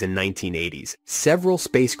 1970s and 1980s, several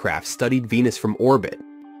spacecraft studied Venus from orbit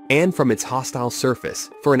and from its hostile surface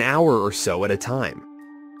for an hour or so at a time.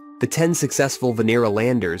 The 10 successful Venera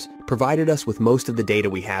landers provided us with most of the data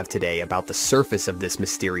we have today about the surface of this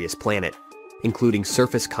mysterious planet, including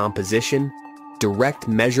surface composition, direct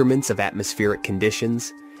measurements of atmospheric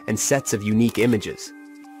conditions, and sets of unique images.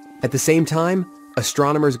 At the same time,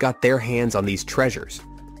 astronomers got their hands on these treasures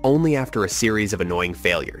only after a series of annoying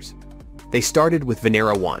failures. They started with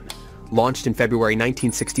Venera 1, launched in February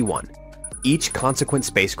 1961. Each consequent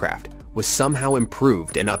spacecraft was somehow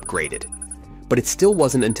improved and upgraded. But it still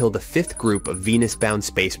wasn't until the fifth group of Venus-bound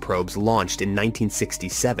space probes launched in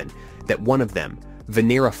 1967 that one of them,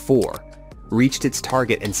 Venera 4, reached its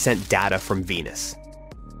target and sent data from Venus.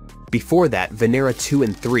 Before that, Venera 2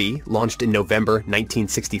 and 3, launched in November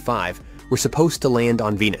 1965, were supposed to land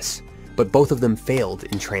on Venus, but both of them failed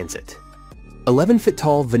in transit.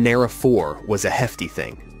 11-foot-tall Venera 4 was a hefty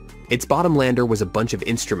thing. Its bottom lander was a bunch of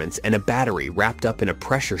instruments and a battery wrapped up in a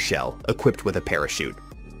pressure shell equipped with a parachute.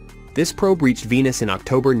 This probe reached Venus in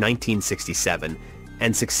October 1967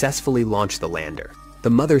 and successfully launched the lander. The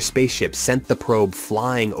mother spaceship sent the probe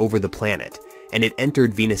flying over the planet, and it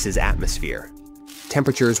entered Venus's atmosphere.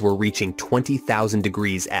 Temperatures were reaching 20,000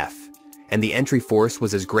 degrees F, and the entry force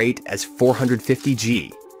was as great as 450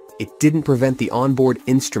 G. It didn't prevent the onboard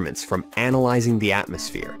instruments from analyzing the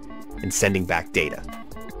atmosphere and sending back data.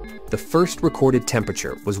 The first recorded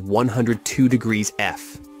temperature was 102 degrees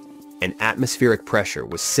F, and atmospheric pressure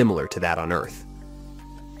was similar to that on Earth.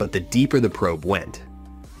 But the deeper the probe went,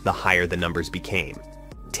 the higher the numbers became.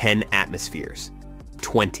 10 atmospheres,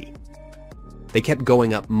 20. They kept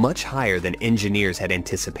going up much higher than engineers had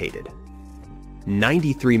anticipated.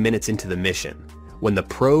 93 minutes into the mission, when the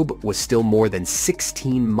probe was still more than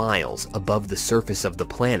 16 miles above the surface of the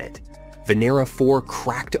planet, Venera 4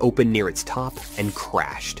 cracked open near its top and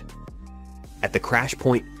crashed. At the crash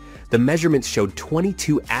point, the measurements showed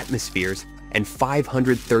 22 atmospheres and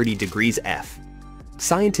 530 degrees F.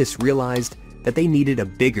 Scientists realized that they needed a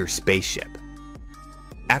bigger spaceship.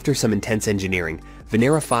 After some intense engineering,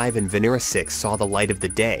 Venera 5 and Venera 6 saw the light of the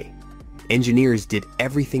day. Engineers did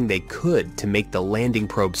everything they could to make the landing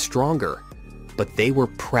probe stronger, but they were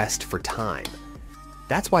pressed for time.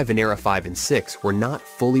 That's why Venera 5 and 6 were not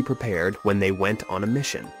fully prepared when they went on a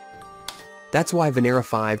mission. That's why Venera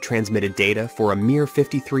 5 transmitted data for a mere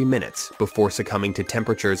 53 minutes before succumbing to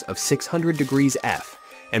temperatures of 600 degrees F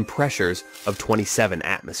and pressures of 27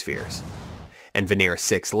 atmospheres. And Venera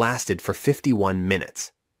 6 lasted for 51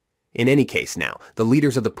 minutes. In any case now, the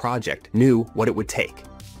leaders of the project knew what it would take.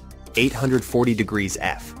 840 degrees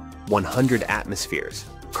F, 100 atmospheres,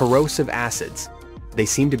 corrosive acids. They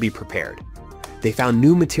seemed to be prepared. They found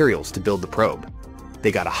new materials to build the probe.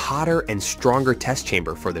 They got a hotter and stronger test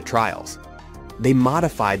chamber for the trials. They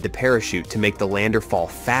modified the parachute to make the lander fall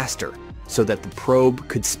faster so that the probe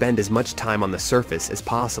could spend as much time on the surface as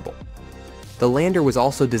possible. The lander was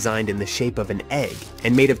also designed in the shape of an egg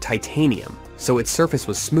and made of titanium, so its surface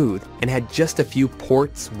was smooth and had just a few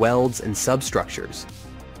ports, welds, and substructures.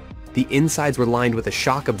 The insides were lined with a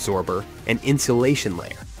shock absorber and insulation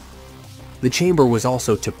layer. The chamber was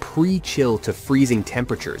also to pre-chill to freezing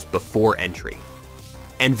temperatures before entry.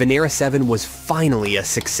 And Venera 7 was finally a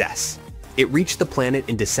success. It reached the planet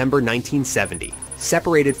in December 1970,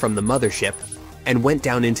 separated from the mothership, and went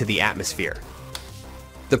down into the atmosphere.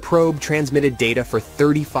 The probe transmitted data for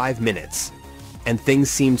 35 minutes, and things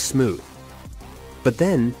seemed smooth. But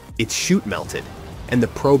then, its chute melted, and the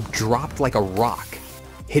probe dropped like a rock,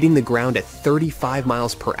 hitting the ground at 35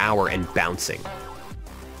 miles per hour and bouncing.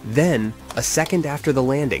 Then, a second after the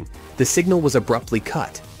landing, the signal was abruptly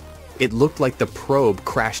cut. It looked like the probe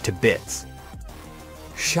crashed to bits.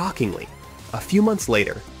 Shockingly, a few months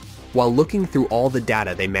later, while looking through all the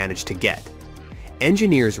data they managed to get,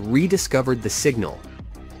 engineers rediscovered the signal.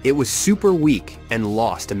 It was super weak and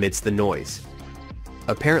lost amidst the noise.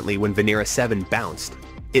 Apparently, when Venera 7 bounced,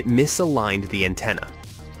 it misaligned the antenna.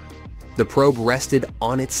 The probe rested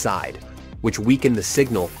on its side, which weakened the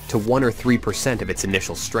signal to 1 or 3% of its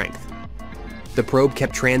initial strength. The probe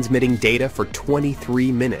kept transmitting data for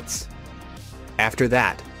 23 minutes. After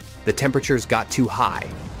that, the temperatures got too high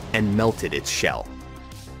and melted its shell.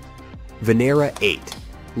 Venera 8,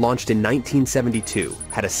 launched in 1972,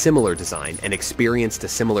 had a similar design and experienced a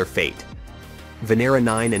similar fate. Venera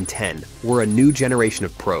 9 and 10 were a new generation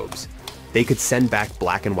of probes. They could send back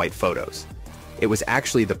black and white photos. It was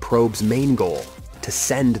actually the probe's main goal, to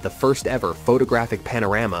send the first ever photographic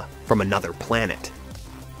panorama from another planet.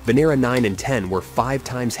 Venera 9 and 10 were 5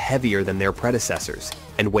 times heavier than their predecessors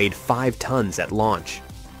and weighed 5 tons at launch.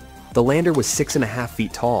 The lander was 6.5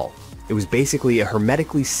 feet tall. It was basically a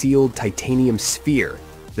hermetically sealed titanium sphere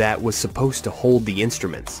that was supposed to hold the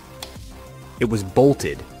instruments. It was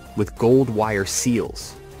bolted with gold wire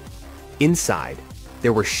seals. Inside,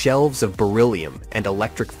 there were shelves of beryllium and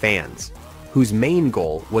electric fans, whose main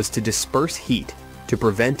goal was to disperse heat to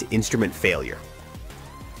prevent instrument failure.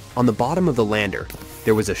 On the bottom of the lander,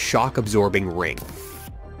 there was a shock-absorbing ring.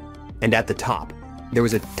 And at the top, there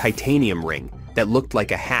was a titanium ring that looked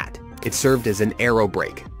like a hat. It served as an aero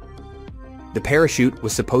brake. The parachute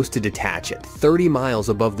was supposed to detach at 30 miles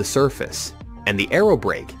above the surface, and the aero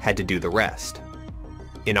brake had to do the rest.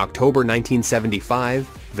 In October 1975,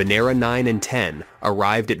 Venera 9 and 10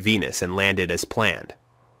 arrived at Venus and landed as planned.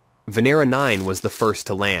 Venera 9 was the first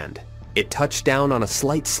to land. It touched down on a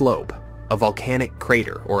slight slope, a volcanic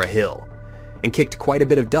crater or a hill, and kicked quite a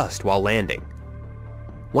bit of dust while landing.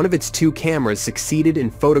 One of its 2 cameras succeeded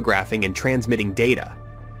in photographing and transmitting data,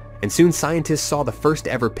 and soon scientists saw the first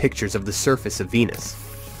ever pictures of the surface of Venus.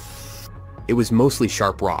 It was mostly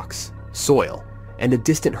sharp rocks, soil, and a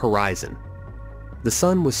distant horizon. The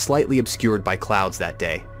sun was slightly obscured by clouds that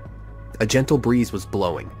day. A gentle breeze was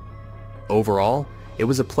blowing. Overall, it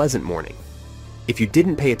was a pleasant morning. If you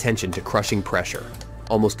didn't pay attention to crushing pressure,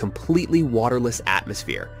 almost completely waterless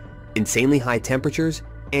atmosphere, insanely high temperatures,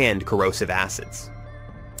 and corrosive acids.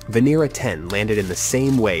 Venera 10 landed in the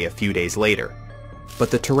same way a few days later, but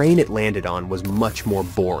the terrain it landed on was much more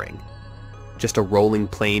boring. Just a rolling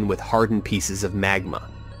plain with hardened pieces of magma.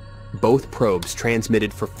 Both probes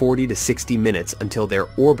transmitted for 40 to 60 minutes until their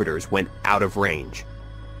orbiters went out of range.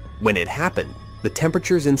 When it happened, the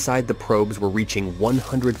temperatures inside the probes were reaching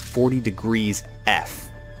 140 degrees F.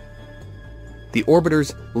 The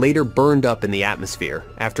orbiters later burned up in the atmosphere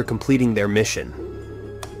after completing their mission.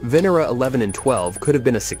 Venera 11 and 12 could have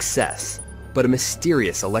been a success, but a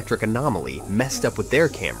mysterious electric anomaly messed up with their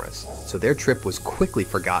cameras, so their trip was quickly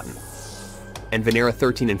forgotten. And Venera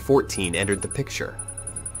 13 and 14 entered the picture.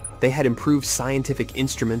 They had improved scientific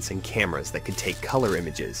instruments and cameras that could take color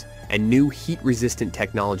images, and new heat-resistant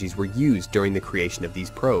technologies were used during the creation of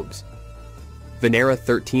these probes. Venera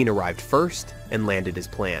 13 arrived first and landed as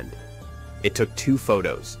planned. It took 2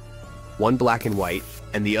 photos, one black and white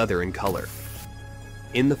and the other in color.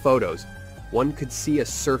 In the photos, one could see a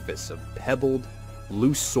surface of pebbled,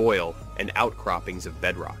 loose soil, and outcroppings of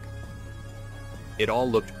bedrock. It all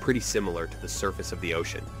looked pretty similar to the surface of the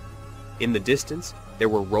ocean. In the distance, there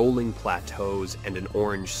were rolling plateaus and an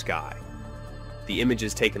orange sky. The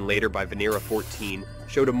images taken later by Venera 14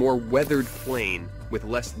 showed a more weathered plain with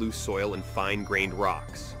less loose soil and fine-grained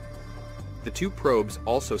rocks. The two probes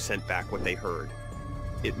also sent back what they heard.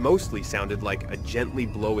 It mostly sounded like a gently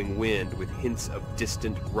blowing wind with hints of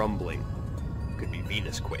distant rumbling. Could be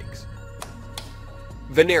Venus quakes.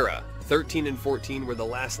 Venera 13 and 14 were the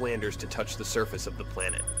last landers to touch the surface of the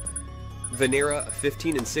planet. Venera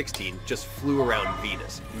 15 and 16 just flew around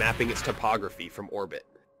Venus, mapping its topography from orbit.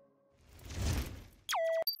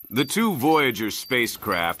 The two Voyager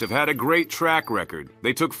spacecraft have had a great track record.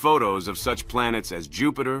 They took photos of such planets as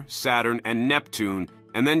Jupiter, Saturn, and Neptune,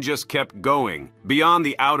 and then just kept going, beyond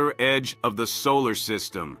the outer edge of the solar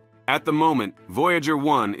system. At the moment, Voyager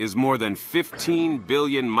 1 is more than 15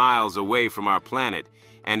 billion miles away from our planet,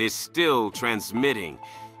 and is still transmitting.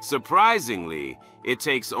 Surprisingly, it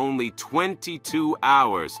takes only 22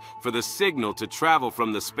 hours for the signal to travel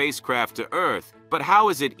from the spacecraft to Earth. But how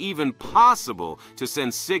is it even possible to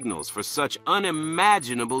send signals for such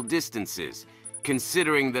unimaginable distances,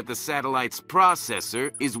 considering that the satellite's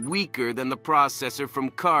processor is weaker than the processor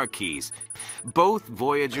from car keys? Both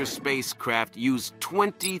Voyager spacecraft use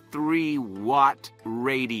 23-watt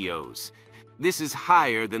radios. This is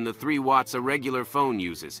higher than the 3 watts a regular phone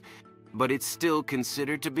uses, but it's still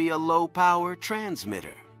considered to be a low-power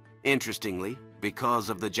transmitter. Interestingly, because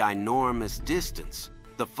of the ginormous distance,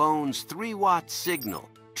 the phone's 3-watt signal,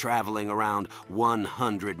 traveling around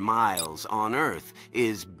 100 miles on Earth,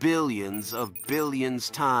 is billions of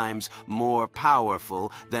billions times more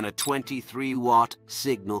powerful than a 23-watt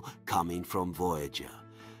signal coming from Voyager.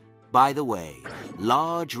 By the way,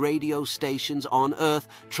 large radio stations on Earth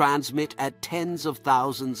transmit at tens of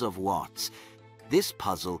thousands of watts. This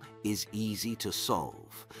puzzle is easy to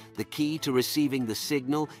solve. The key to receiving the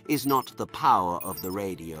signal is not the power of the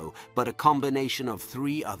radio, but a combination of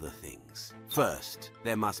 3 other things. First,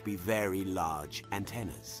 there must be very large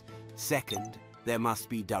antennas. Second, there must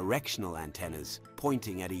be directional antennas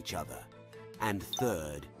pointing at each other. And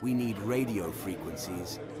third, we need radio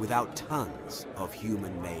frequencies without tons of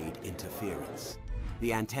human-made interference.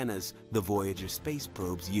 The antennas the Voyager space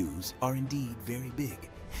probes use are indeed very big.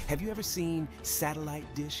 Have you ever seen satellite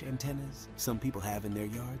dish antennas some people have in their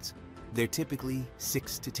yards? They're typically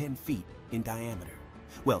 6 to 10 feet in diameter.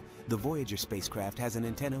 Well, the Voyager spacecraft has an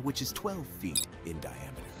antenna which is 12 feet in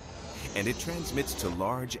diameter. And it transmits to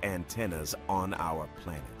large antennas on our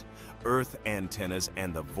planet. Earth antennas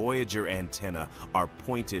and the Voyager antenna are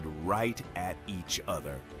pointed right at each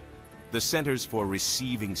other. The centers for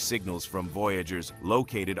receiving signals from Voyagers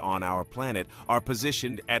located on our planet are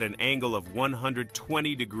positioned at an angle of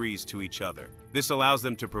 120 degrees to each other. This allows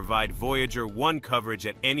them to provide Voyager 1 coverage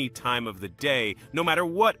at any time of the day, no matter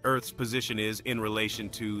what Earth's position is in relation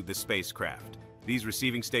to the spacecraft. These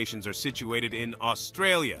receiving stations are situated in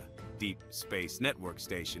Australia, Deep Space Network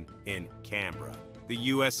Station in Canberra, the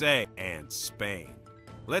USA, and Spain.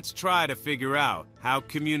 Let's try to figure out how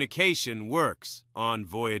communication works on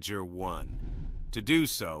Voyager 1. To do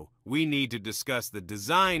so, we need to discuss the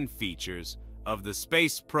design features of the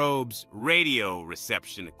space probe's radio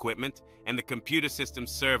reception equipment and the computer system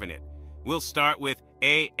serving it. We'll start with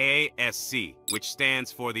AASC, which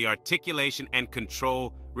stands for the Articulation and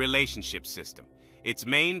Control Relationship System. Its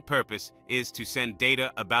main purpose is to send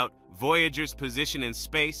data about Voyager's position in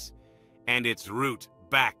space and its route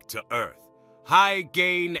back to Earth.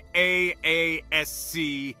 High-gain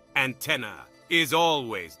AASC antenna is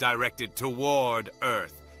always directed toward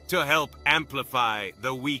Earth to help amplify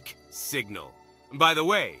the weak signal. By the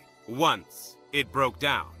way, once it broke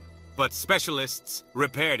down, but specialists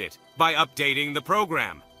repaired it by updating the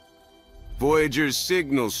program. Voyager's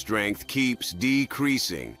signal strength keeps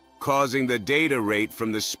decreasing, causing the data rate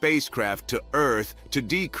from the spacecraft to Earth to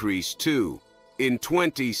decrease too. In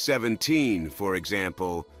 2017, for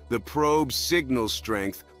example, the probe's signal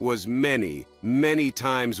strength was many, many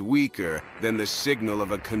times weaker than the signal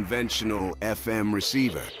of a conventional FM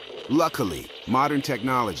receiver. Luckily, modern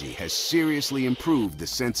technology has seriously improved the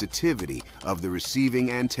sensitivity of the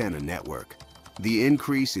receiving antenna network. The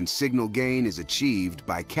increase in signal gain is achieved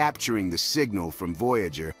by capturing the signal from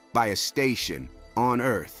Voyager by a station on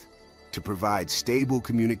Earth to provide stable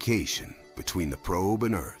communication between the probe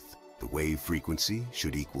and Earth. The wave frequency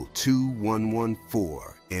should equal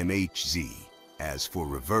 2114 MHz. As for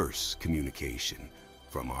reverse communication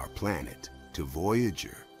from our planet to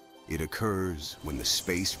Voyager, it occurs when the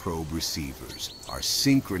space probe receivers are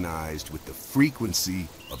synchronized with the frequency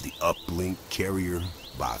of the uplink carrier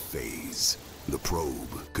by phase. The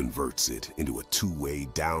probe converts it into a two-way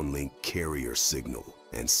downlink carrier signal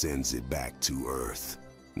and sends it back to Earth.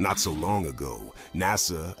 Not so long ago,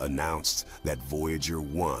 NASA announced that Voyager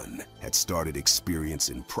 1 had started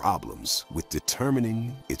experiencing problems with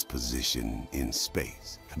determining its position in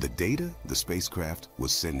space. The data the spacecraft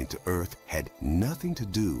was sending to Earth had nothing to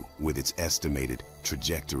do with its estimated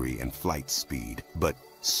trajectory and flight speed, but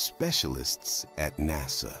specialists at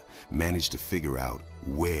NASA managed to figure out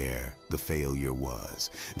where the failure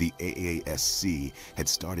was. The AASC had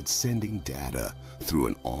started sending data through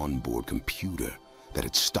an onboard computer that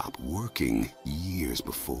had stopped working years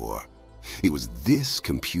before. It was this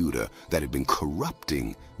computer that had been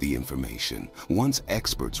corrupting the information. Once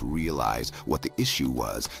experts realized what the issue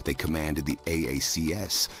was, they commanded the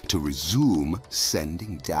AACS to resume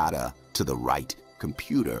sending data to the right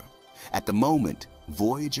computer. At the moment,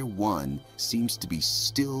 Voyager 1 seems to be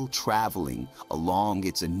still traveling along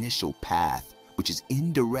its initial path, which is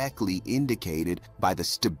indirectly indicated by the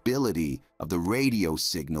stability of the radio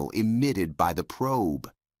signal emitted by the probe.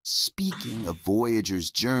 Speaking of Voyager's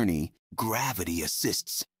journey, gravity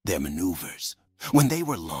assists their maneuvers. When they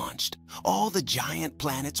were launched, all the giant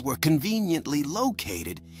planets were conveniently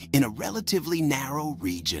located in a relatively narrow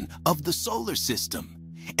region of the solar system,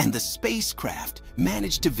 and the spacecraft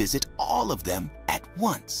managed to visit all of them at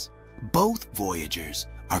once. Both Voyagers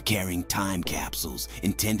are carrying time capsules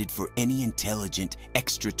intended for any intelligent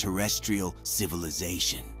extraterrestrial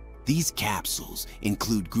civilization. These capsules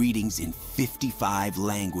include greetings in 55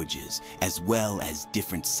 languages, as well as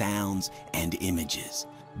different sounds and images.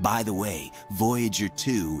 By the way, Voyager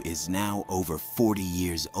 2 is now over 40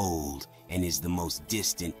 years old and is the most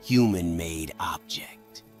distant human-made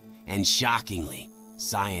object. And shockingly,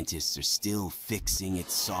 scientists are still fixing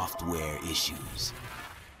its software issues.